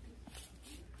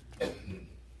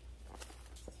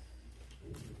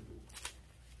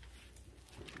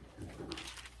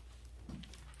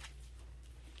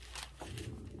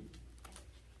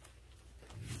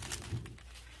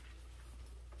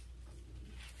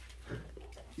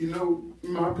 You know,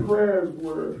 my prayers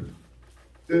were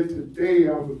that today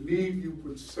I would leave you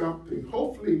with something.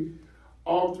 Hopefully,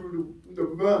 all through the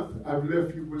month, I've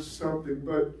left you with something,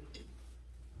 but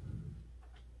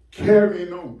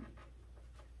carrying on.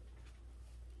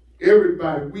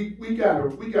 Everybody, we got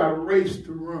a race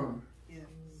to run. Yes.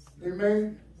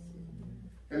 Amen?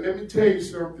 And let me tell you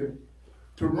something.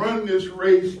 To run this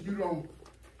race, you don't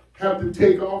have to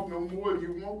take off no more than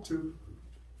you want to.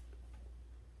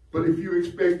 But if you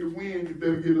expect to win, you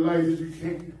better get light as you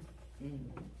can.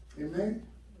 Amen?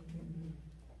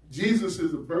 Jesus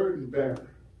is a burden bearer.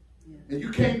 And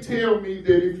you can't tell me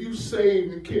that if you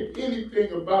save and care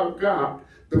anything about God,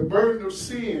 the burden of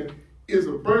sin is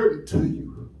a burden to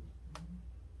you.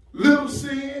 Little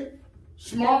sin,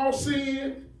 small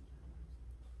sin,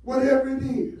 whatever it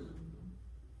is.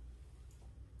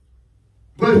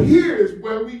 But here is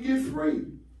where we get free.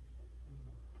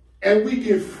 And we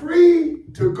get free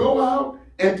to go out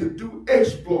and to do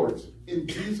exploits in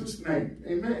Jesus' name.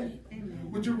 Amen? Amen.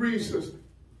 Would you read, sister?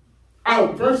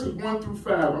 Out, verses 1 through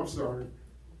 5. I'm sorry.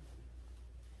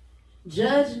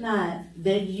 Judge not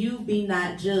that you be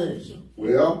not judged.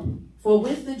 Well. For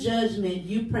with the judgment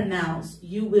you pronounce,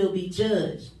 you will be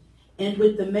judged. And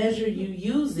with the measure you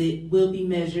use it will be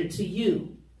measured to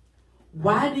you.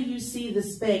 Why do you see the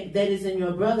speck that is in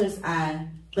your brother's eye,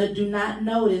 but do not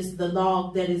notice the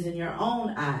log that is in your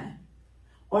own eye?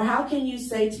 Or how can you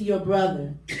say to your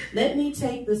brother, let me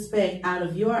take the speck out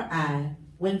of your eye,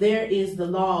 when there is the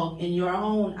log in your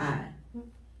own eye?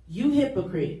 You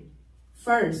hypocrite.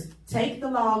 First, take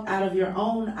the log out of your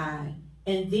own eye,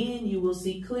 and then you will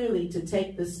see clearly to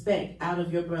take the speck out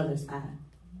of your brother's eye.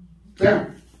 Now,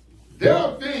 there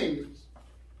are things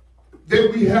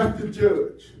that we have to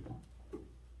judge.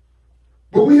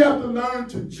 But we have to learn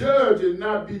to judge and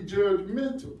not be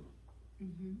judgmental.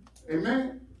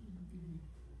 Amen?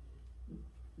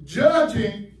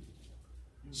 Judging,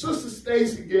 Sister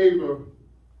Stacy gave a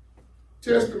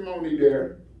testimony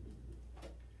there.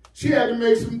 She had to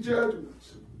make some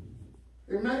judgments.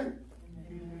 Amen?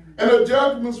 And her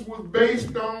judgments was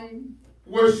based on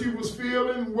what she was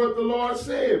feeling, what the Lord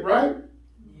said, right?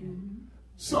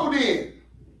 So then,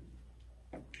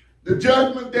 the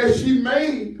judgment that she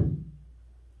made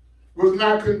was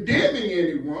not condemning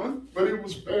anyone, but it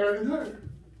was sparing her.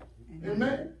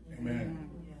 Amen? Amen.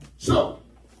 So,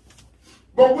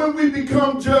 but when we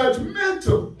become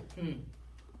judgmental,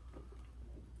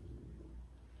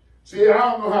 see, I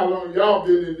don't know how long y'all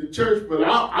been in the church, but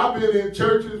I've been in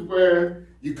churches where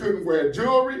you couldn't wear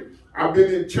jewelry. I've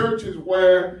been in churches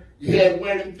where you had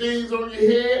wedding things on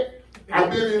your head. I've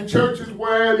been in churches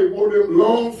where they wore them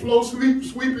long flow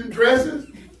sweeping dresses.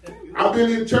 I've been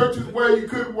in churches where you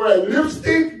couldn't wear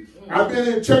lipstick. I've been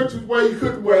in churches where you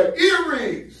couldn't wear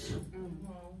earrings.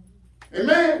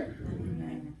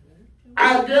 Amen?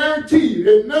 I guarantee you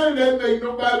that none of that make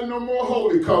nobody no more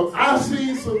holy, because I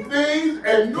seen some things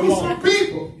and knew some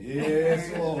people.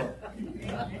 Yes, Lord.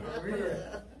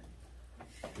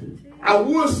 I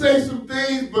would say some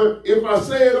things, but if I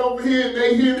say it over here and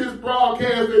they hear this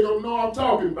broadcast, they're going to know I'm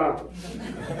talking about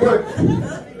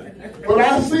it. But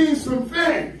I seen some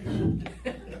things.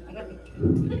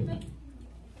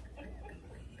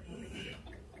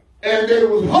 And they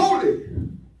was holy.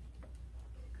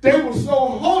 They were so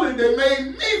holy they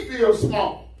made me feel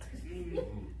small.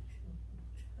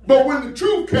 But when the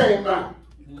truth came out,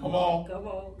 come on.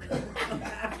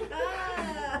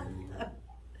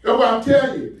 That's what I'm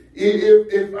telling you.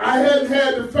 If I hadn't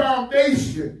had the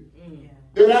foundation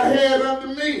that I had under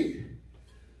me,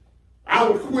 I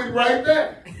would quit right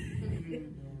there.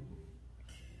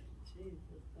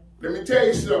 Let me tell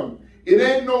you something. It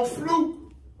ain't no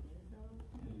fluke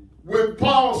when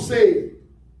Paul said,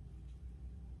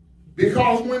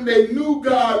 because when they knew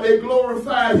God, they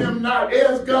glorified him not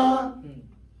as God.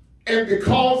 And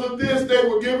because of this, they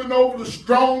were given over to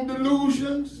strong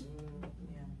delusions,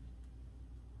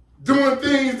 doing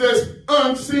things that's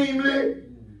unseemly,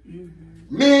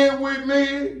 men with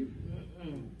men,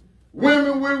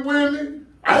 women with women.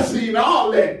 I seen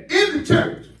all that in the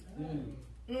church.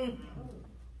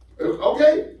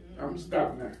 Okay, I'm going to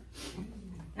stop now.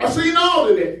 I seen all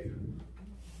of that.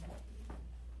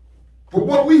 But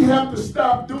what we have to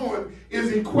stop doing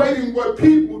is equating what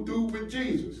people do with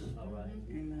Jesus.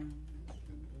 Amen.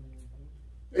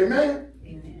 Amen?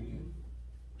 Amen.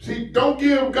 See, don't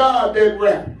give God that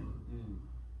rap,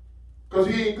 because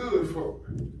he ain't good for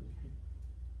it.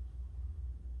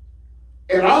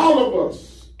 And all of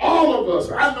us,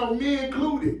 I know me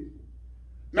included.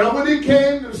 Now when it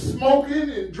came to smoking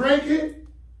and drinking,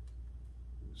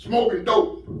 smoking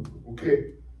dope,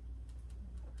 okay?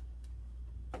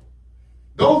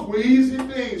 Those were easy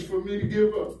things for me to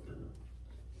give up.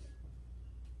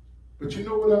 But you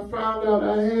know what I found out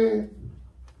I had?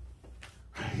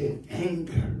 I had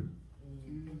anger.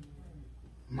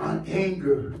 My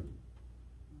anger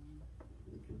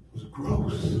was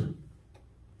gross.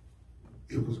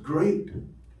 It was great.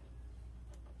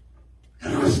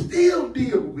 And I still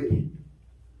deal with it.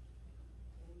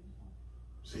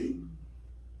 See?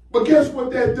 But guess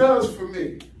what that does for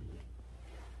me?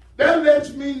 That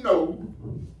lets me know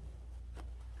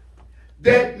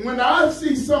that when I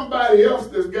see somebody else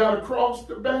that's got a cross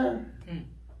to bear,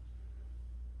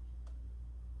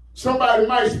 somebody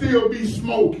might still be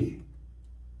smoking.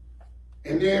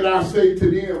 And then I say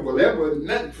to them, well, that was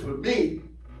nothing for me.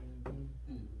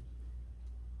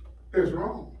 That's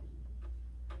wrong.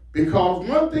 Because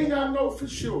one thing I know for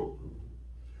sure,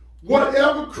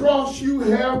 whatever cross you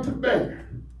have to bear,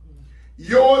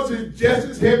 yours is just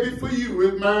as heavy for you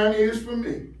as mine is for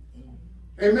me.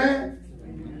 Amen?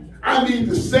 I need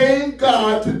the same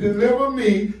God to deliver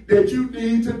me that you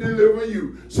need to deliver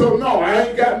you. So no, I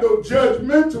ain't got no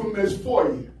judgmentalness for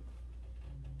you.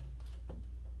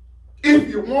 If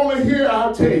you want to hear,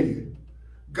 I'll tell you,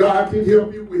 God can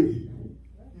help you with it.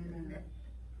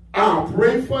 I'll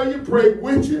pray for you, pray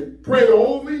with you, pray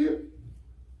over you.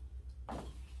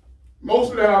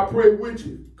 Mostly I'll pray with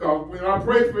you. Because when I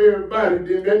pray for everybody,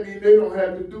 then that means they don't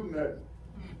have to do nothing.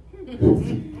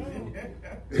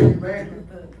 Amen.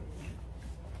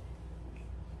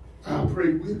 I'll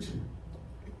pray with you.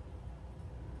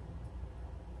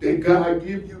 That God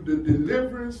give you the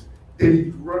deliverance that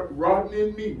he's wrought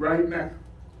in me right now,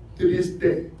 to this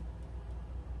day.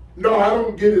 No, I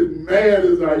don't get as mad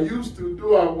as I used to,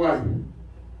 do I, wife?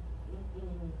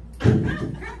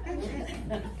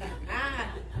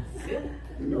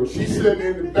 You know, she's sitting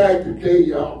in the back today,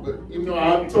 y'all, but you know,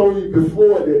 I told you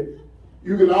before that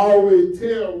you can always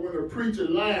tell when a preacher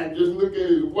lying. Just look at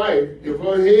his wife. If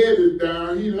her head is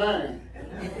down, he lying.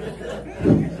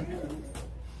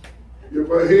 If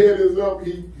her head is up,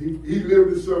 he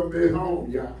living something at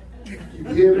home, y'all. Keep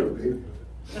your head up, baby.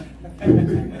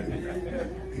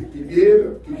 Keep your head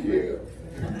up, keep your head up.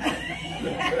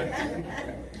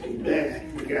 Dad,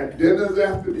 we got dinners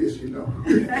after this, you know.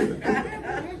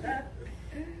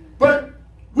 But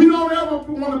we don't ever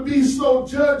want to be so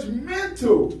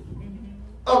judgmental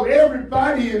of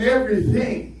everybody and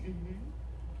everything.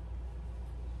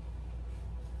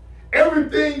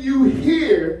 Everything you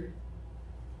hear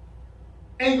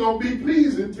ain't going to be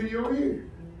pleasing to your ear.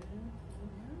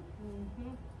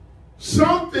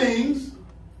 Some things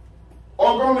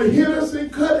are going to hit us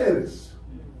and cut at us.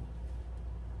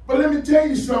 But let me tell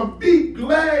you something, be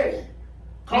glad.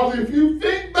 Because if you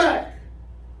think back,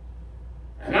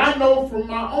 and I know from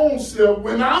my own self,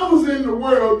 when I was in the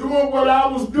world doing what I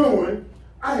was doing,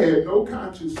 I had no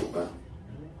conscience about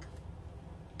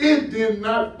it did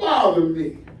not bother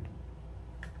me.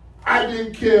 I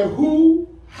didn't care who,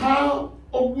 how,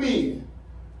 or when.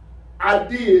 I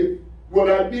did what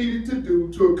I needed to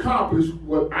do to accomplish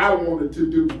what I wanted to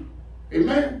do.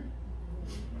 Amen?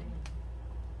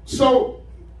 So,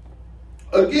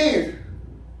 again,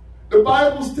 the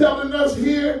Bible's telling us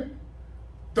here,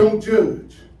 don't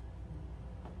judge.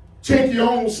 Check your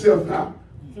own self out.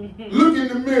 Look in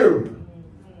the mirror.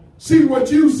 See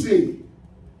what you see.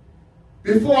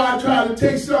 Before I try to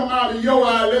take something out of your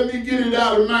eye, let me get it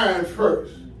out of mine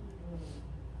first.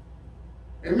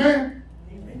 Amen?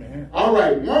 Amen. All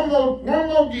right, one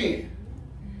more again.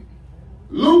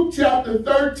 Luke chapter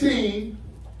 13.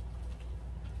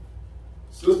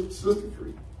 Sister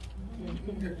Free.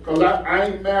 Because I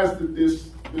ain't mastered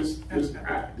this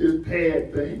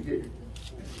pad thing here.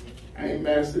 I ain't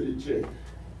mastered it yet.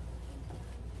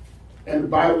 And the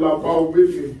Bible I brought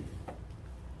with me,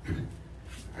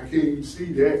 I can't even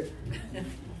see that.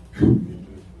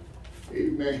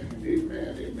 Amen,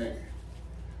 amen, amen.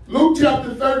 Luke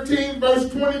chapter 13, verse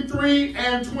 23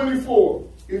 and 24,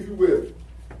 if you will.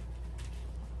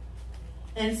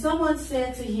 And someone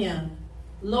said to him,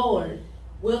 Lord,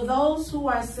 will those who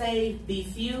are saved be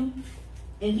few?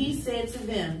 And he said to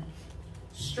them,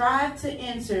 strive to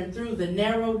enter through the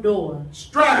narrow door.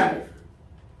 Strive.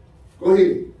 Go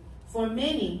ahead. For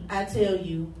many, I tell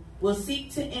you, will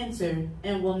seek to enter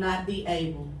and will not be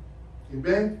able.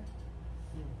 Amen.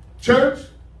 Church,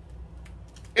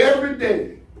 every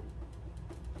day,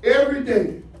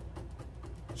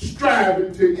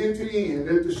 striving to enter in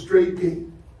at the straight gate.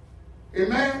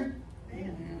 Amen.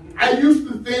 Amen. I used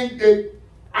to think that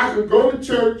I could go to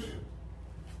church,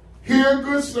 hear a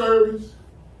good service,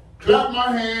 clap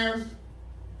my hands,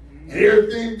 and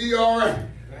everything be all right.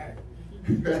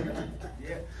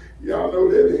 Y'all know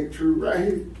that ain't true,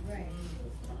 right?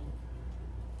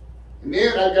 And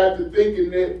then I got to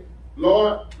thinking that,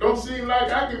 Lord, don't seem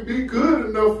like I can be good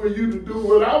enough for you to do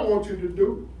what I want you to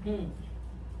do.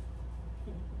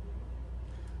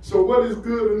 So what is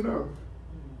good enough?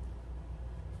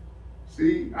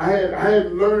 See, I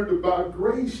hadn't learned about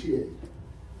grace yet.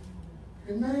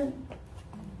 Amen.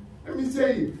 Let me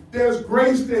tell you, there's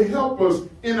grace to help us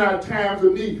in our times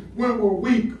of need, when we're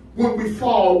weak, when we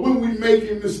fall, when we're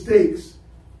making mistakes.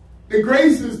 The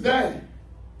grace is there.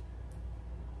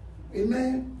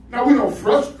 Amen. Now, we don't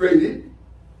frustrate it.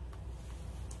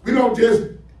 We don't just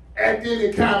act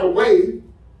any kind of way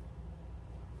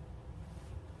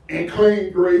and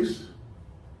claim grace.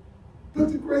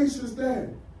 But the grace is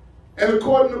there. And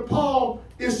according to Paul,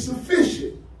 it's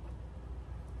sufficient.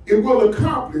 It will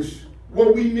accomplish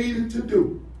what we needed to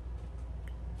do.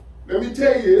 Let me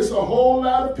tell you, it's a whole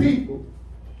lot of people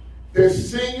that's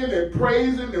singing and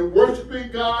praising and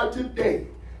worshiping God today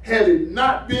had it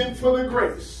not been for the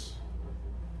grace.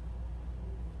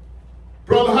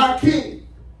 Brother Hakeem,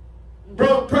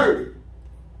 Brother Purdy,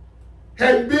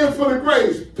 hadn't been for the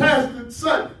grace. Pastor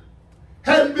Sutton,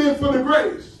 hadn't been for the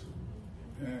grace.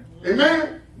 Amen?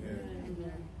 Amen?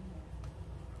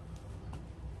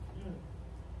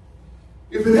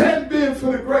 If it hadn't been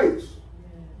for the grace,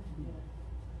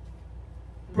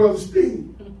 Brother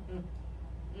Steve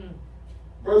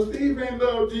ain't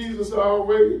loved Jesus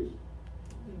always.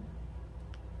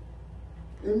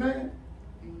 Amen?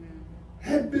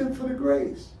 Hadn't been for the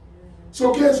grace.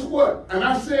 So guess what? And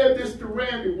I said this to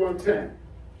Randy one time.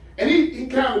 And he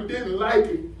kind of didn't like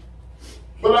it.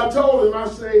 But I told him, I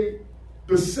say,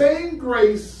 the same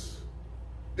grace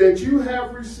that you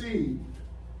have received,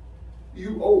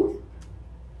 you owe it.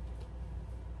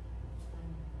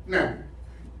 Now,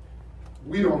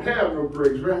 we don't have no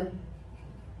grace, right?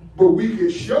 But we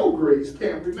can show grace,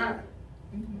 can't we not?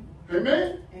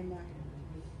 Amen? Amen.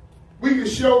 We can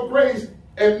show grace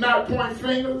and not point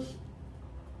fingers.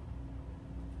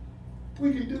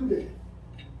 We can do that.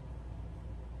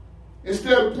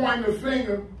 Instead of pointing a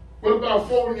finger, what about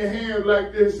folding your hands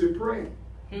like this and praying?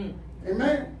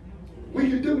 Amen? We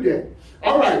can do that.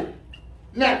 All right.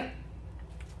 Now,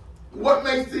 what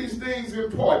makes these things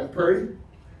important, Purdy?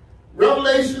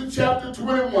 Revelation chapter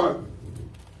 21.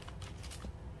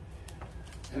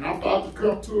 And I'm about to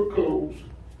come to a close.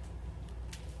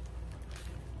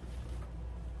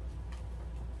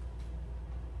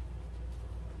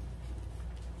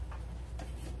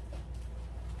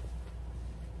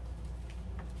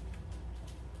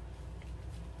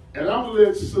 And I'm going to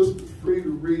let Sister Frida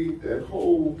read that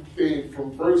whole thing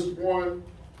from verse 1.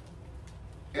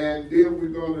 And then we're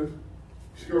going to,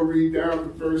 she's going to read down to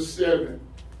verse 7.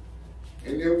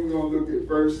 And then we're going to look at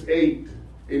verse 8.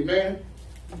 Amen?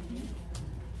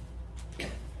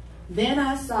 Then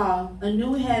I saw a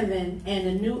new heaven and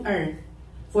a new earth.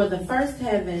 For the first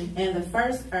heaven and the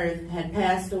first earth had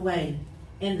passed away,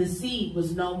 and the sea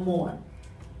was no more.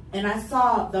 And I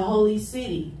saw the holy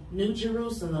city, New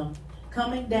Jerusalem,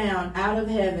 coming down out of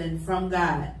heaven from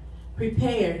God,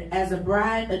 prepared as a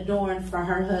bride adorned for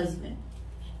her husband.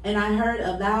 And I heard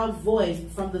a loud voice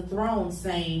from the throne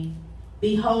saying,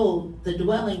 Behold, the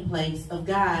dwelling place of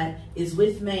God is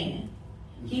with man.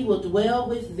 He will dwell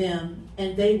with them,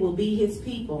 and they will be his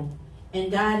people,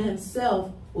 and God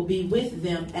himself will be with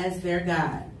them as their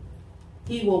God.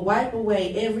 He will wipe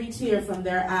away every tear from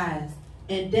their eyes,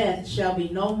 and death shall be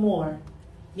no more.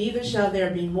 Neither shall there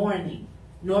be mourning,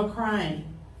 nor crying,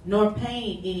 nor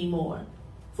pain any more,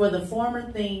 for the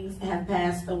former things have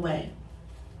passed away.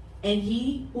 And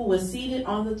he who was seated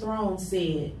on the throne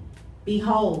said,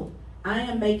 Behold, I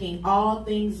am making all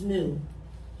things new.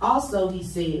 Also he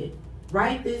said,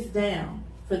 Write this down,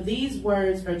 for these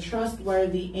words are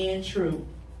trustworthy and true.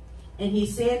 And he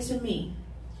said to me,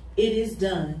 It is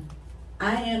done.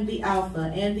 I am the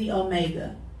Alpha and the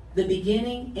Omega, the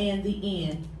beginning and the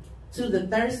end. To the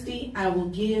thirsty I will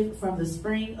give from the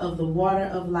spring of the water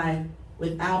of life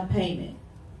without payment.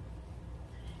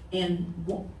 And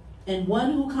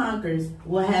one who conquers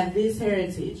will have this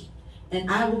heritage, and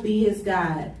I will be his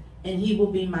God, and he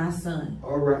will be my son.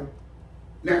 All right.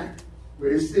 Now,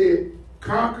 where it said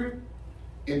conquered,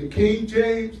 in the King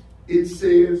James, it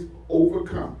says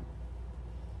overcome.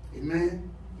 Amen.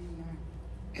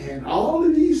 And all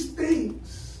of these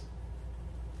things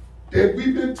that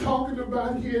we've been talking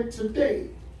about here today,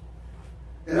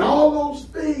 and all those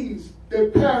things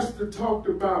that Pastor talked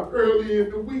about earlier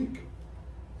in the week,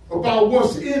 about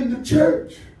what's in the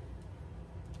church.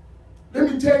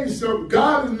 Let me tell you something.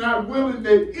 God is not willing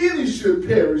that any should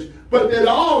perish, but that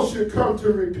all should come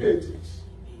to repentance.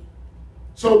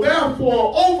 So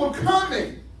therefore,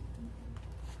 overcoming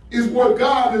is what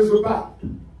God is about.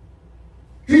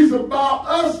 He's about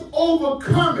us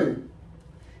overcoming.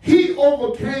 He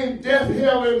overcame death,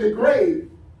 hell, and the grave.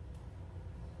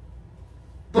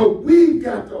 But we've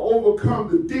got to overcome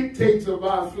the dictates of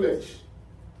our flesh.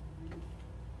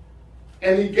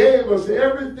 And he gave us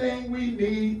everything we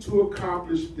need to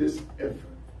accomplish this effort.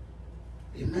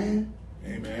 Amen?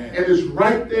 Amen. And it's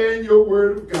right there in your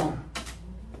word of God.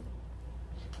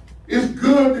 It's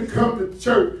good to come to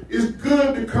church. It's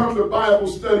good to come to Bible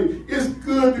study. It's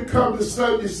good to come to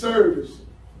Sunday service.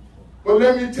 But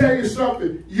let me tell you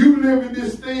something. You live in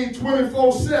this thing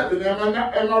 24/7.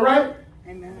 Am I right?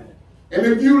 Amen. And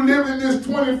if you live in this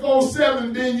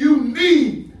 24/7, then you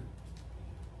need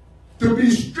to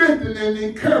be strengthened and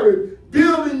encouraged,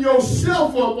 building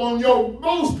yourself up on your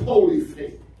most holy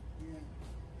faith.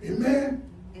 Yeah. Amen?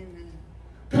 Amen.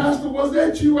 Pastor, was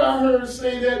that you I heard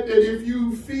say that if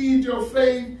you feed your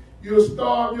faith, you'll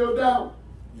starve your doubt?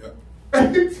 Yeah.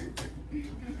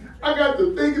 I got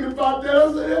to thinking about that.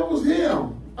 I said, that was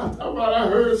him. I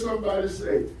heard somebody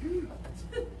say.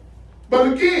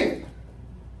 But again,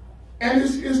 and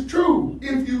it's true,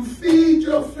 if you feed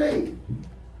your faith,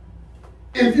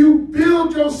 if you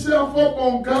build yourself up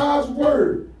on God's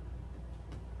word,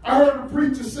 I heard a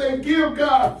preacher say, give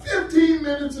God 15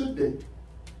 minutes a day.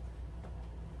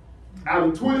 Out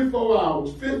of 24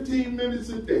 hours, 15 minutes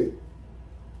a day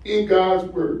in God's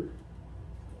word.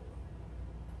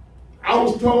 I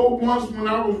was told once when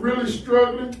I was really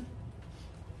struggling,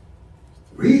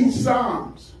 read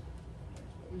Psalms.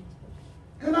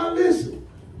 And I listened.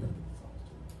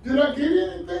 Did I get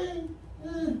anything?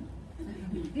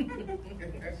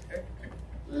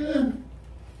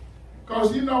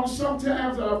 Because, you know,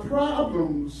 sometimes our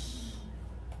problems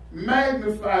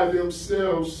magnify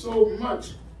themselves so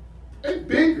much and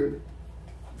bigger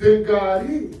than God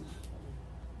is.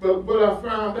 But what I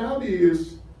found out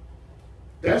is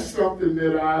that's something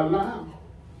that I allow.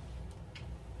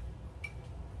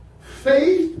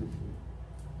 Faith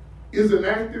is an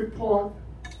active part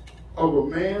of a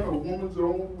man or woman's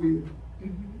own will.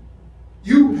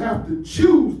 You have to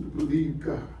choose to believe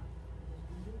God.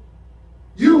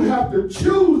 You have to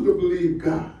choose to believe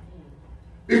God.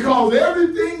 Because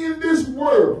everything in this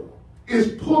world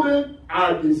is pulling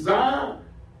our desire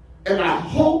and our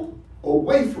hope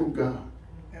away from God.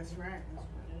 That's right.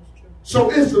 That's true.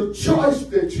 So it's a choice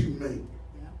that you make.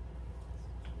 Yeah.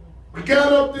 We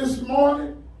got up this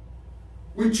morning.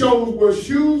 We chose what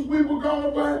shoes we were going to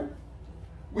wear.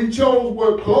 We chose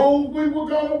what clothes we were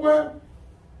going to wear.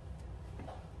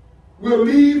 We'll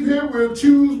leave here. We'll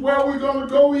choose where we're going to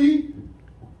go eat.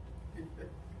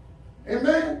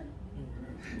 Amen.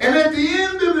 And at the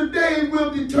end of the day,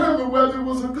 we'll determine whether it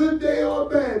was a good day or a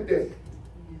bad day.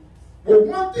 But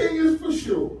one thing is for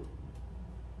sure.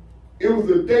 It was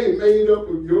a day made up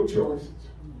of your choices.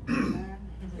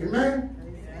 Amen.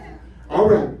 All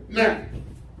right. Now,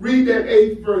 read that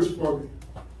 8th verse for me.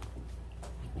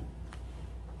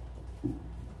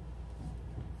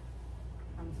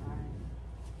 I'm sorry.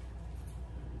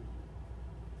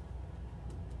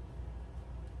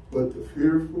 But the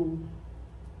fearful,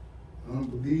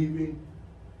 unbelieving,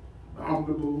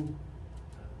 abominable,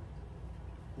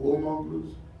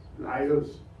 whoremongers,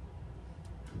 liars,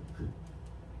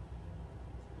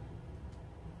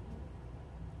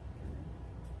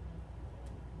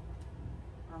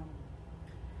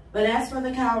 But as for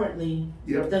the cowardly,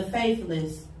 Yep. the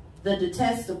faithless, the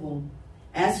detestable,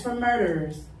 as for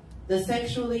murderers, the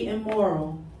sexually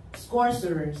immoral,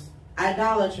 sorcerers,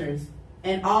 idolaters,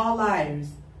 and all liars,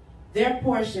 their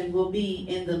portion will be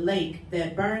in the lake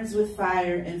that burns with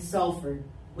fire and sulfur,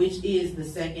 which is the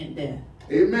second death.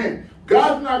 Amen.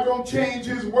 God's not going to change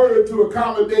his word to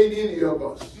accommodate any of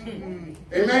us.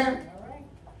 Amen.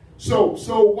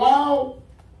 So while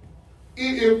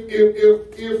if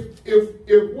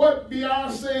what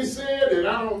Beyonce said, and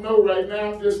I don't know right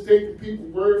now, I'm just taking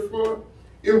people's word for it,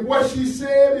 if what she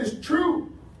said is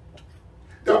true,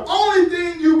 the only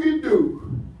thing you can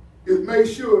do is make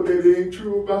sure that it ain't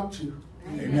true about you.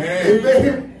 Amen.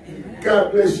 Amen.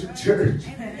 God bless you, church.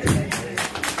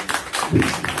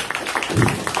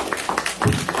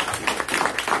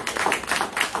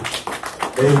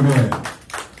 Amen.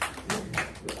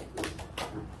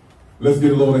 Let's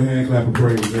give the Lord a hand clap of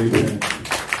praise. Amen.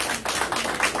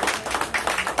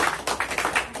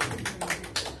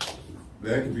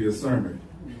 That could be a sermon,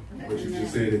 what you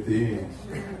just said at the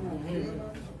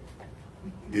end.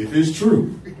 If it's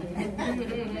true,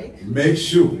 make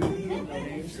sure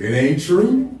it ain't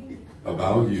true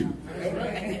about you.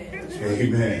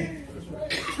 Amen.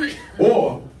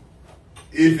 Or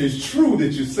if it's true that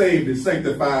you're saved and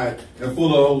sanctified and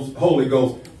full of Holy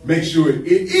Ghost, make sure it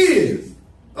is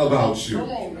about you.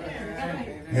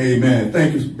 Amen.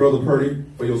 Thank you, Brother Purdy,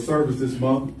 for your service this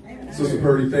month. Sister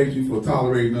Purdy, thank you for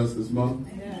tolerating us this month.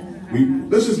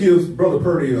 Let's just give Brother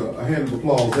Purdy a hand of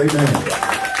applause. Amen.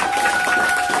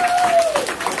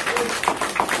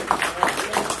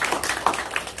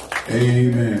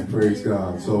 Amen. Praise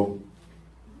God. So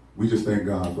we just thank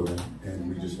God for that.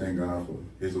 And we just thank God for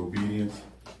his obedience.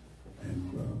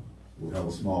 And we'll have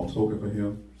a small token for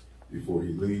him before he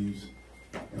leaves.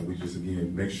 And we just,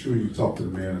 again, make sure you talk to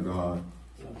the man of God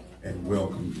and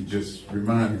welcome. You just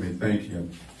remind him and thank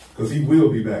him. Because he will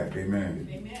be back. Amen.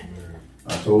 Amen.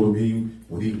 I told him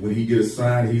when he gets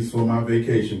assigned, he's for my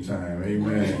vacation time.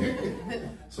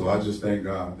 Amen. So I just thank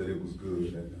God that it was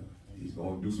good. And he's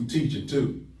going to do some teaching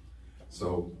too.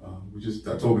 So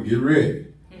I told him, get ready.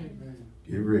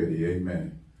 Get ready.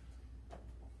 Amen.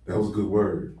 That was a good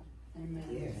word.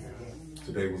 Amen.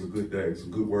 Today was a good day. It's a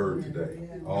good word today.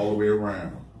 All the way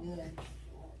around.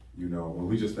 You know, when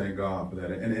we just thank God for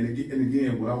that. And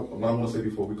again, what I want to say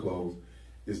before we close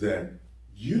is that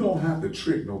you don't have to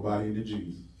trick nobody into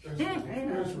Jesus.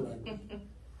 That's right.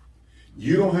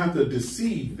 You don't have to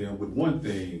deceive them with one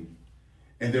thing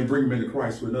and then bring them into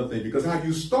Christ with another thing. Because how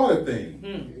you start a thing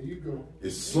There you go.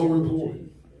 is so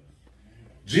important.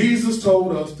 Jesus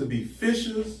told us to be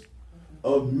fishers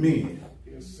of men.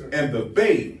 Yes, sir. And the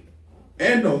bait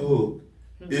and the hook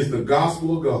is the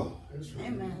gospel of God. That's right.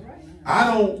 Amen. I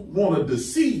don't want to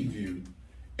deceive you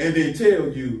and then tell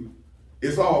you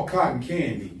it's all cotton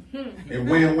candy and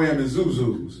wham wham and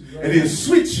zuzus and then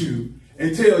switch you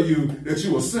and tell you that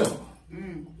you're a sinner.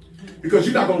 Because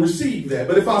you're not going to receive that.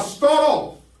 But if I start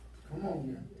off Come on,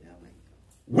 man.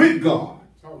 with God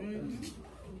Talk. and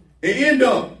end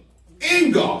up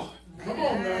in God, Come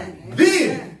on, man.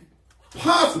 then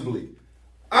possibly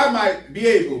I might be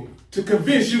able to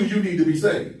convince you need to be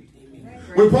saved.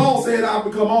 When Paul said, I've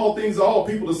become all things to all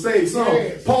people to save some,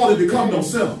 Yes. Paul didn't become no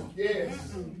sinner. Yes,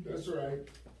 that's right.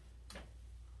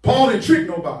 Paul didn't trick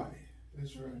nobody.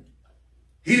 That's right.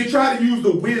 He didn't try to use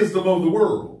the wisdom of the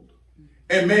world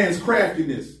and man's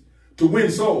craftiness to win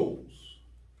souls.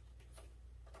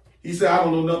 He said, I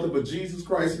don't know nothing but Jesus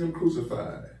Christ and him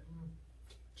crucified.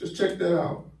 Just check that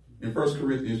out in 1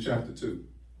 Corinthians chapter 2,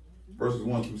 verses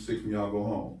 1 through 6 when y'all go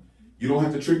home. You don't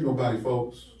have to trick nobody,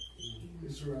 folks.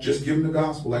 That's right. Just give them the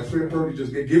gospel. Like Fred Purdy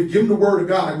just give them the word of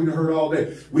God like we done heard all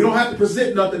day. We don't have to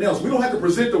present nothing else. We don't have to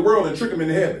present the world and trick them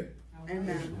into heaven.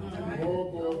 Amen.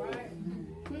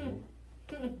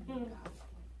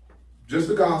 Just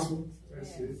the gospel.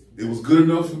 That's it. It was good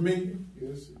enough for me.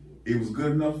 Yes, It was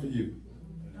good enough for you.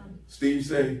 Steve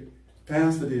said,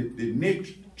 Pastor, did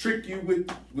Nick trick you with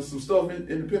some stuff in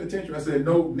the penitentiary? I said,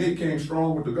 no, Nick came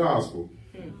strong with the gospel.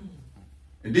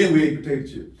 And then we ate potato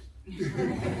chips.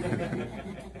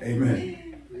 Amen.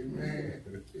 Amen.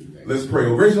 Amen. Let's pray.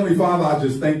 Oh, gracious Heavenly Father, I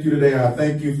just thank you today. I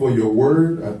thank you for your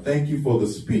word. I thank you for the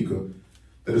speaker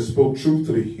that has spoke truth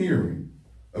to the hearing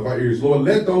of our ears. Lord,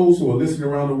 let those who are listening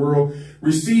around the world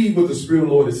receive what the Spirit of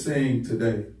the Lord is saying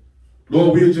today.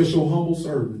 Lord, we are just your humble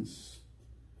servants.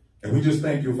 And we just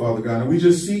thank you, Father God. And we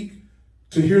just seek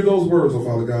to hear those words, oh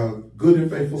Father God, good and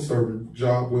faithful servant,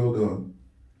 job well done.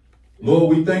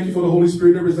 Lord, we thank you for the Holy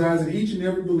Spirit that resides in each and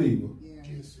every believer.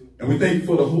 And we thank you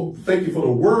for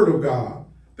the word of God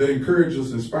that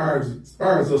encourages,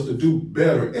 inspires us to do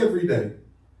better every day.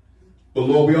 But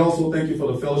Lord, we also thank you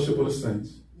for the fellowship of the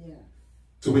saints,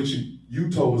 to which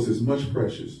you told us is much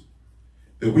precious,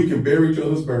 that we can bear each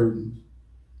other's burdens.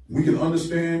 We can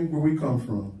understand where we come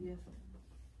from.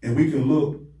 And we can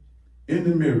look in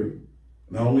the mirror,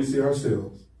 not only see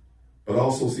ourselves, but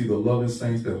also see the loving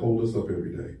saints that hold us up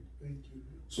every day.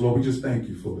 So Lord, we just thank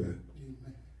you for that.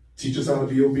 Teach us how to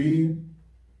be obedient.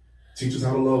 Teach us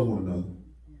how to love one another.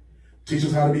 Teach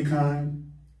us how to be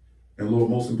kind. And Lord,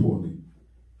 most importantly,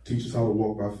 teach us how to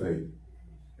walk by faith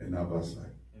and not by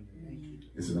sight.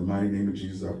 It's in the mighty name of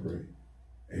Jesus I pray.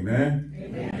 Amen.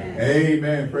 Amen.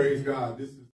 Amen. Praise God.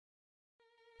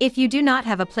 If you do not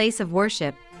have a place of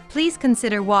worship, please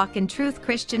consider Walk in Truth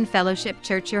Christian Fellowship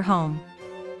Church your home.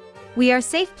 We are a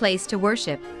safe place to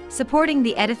worship, supporting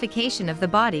the edification of the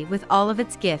body with all of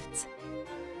its gifts.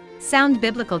 Sound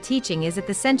biblical teaching is at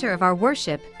the center of our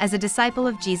worship as a disciple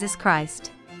of Jesus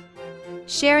Christ.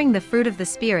 Sharing the fruit of the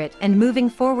Spirit and moving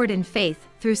forward in faith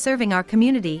through serving our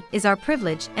community is our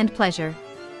privilege and pleasure.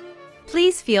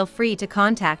 Please feel free to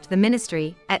contact the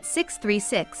ministry at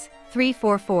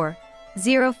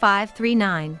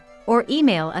 636-344-0539 or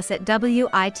email us at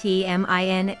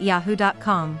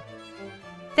witmin@yahoo.com.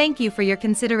 Thank you for your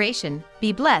consideration.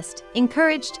 Be blessed,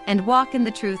 encouraged, and walk in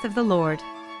the truth of the Lord.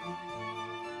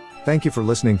 Thank you for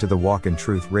listening to the Walk in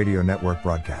Truth Radio Network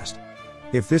broadcast.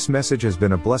 If this message has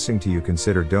been a blessing to you,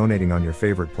 consider donating on your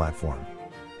favorite platform.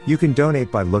 You can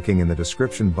donate by looking in the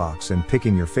description box and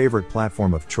picking your favorite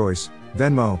platform of choice,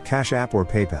 Venmo, Cash App, or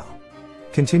PayPal.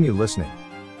 Continue listening.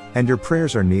 And your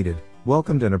prayers are needed,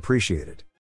 welcomed, and appreciated.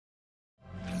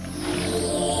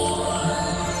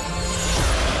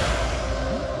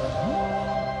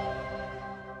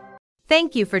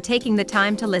 Thank you for taking the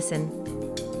time to listen.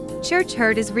 Church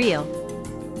hurt is real.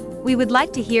 We would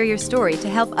like to hear your story to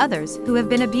help others who have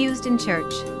been abused in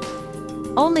church.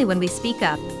 Only when we speak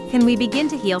up can we begin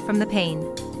to heal from the pain.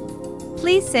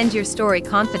 Please send your story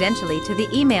confidentially to the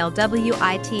email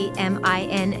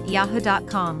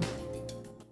witmin@yahoo.com.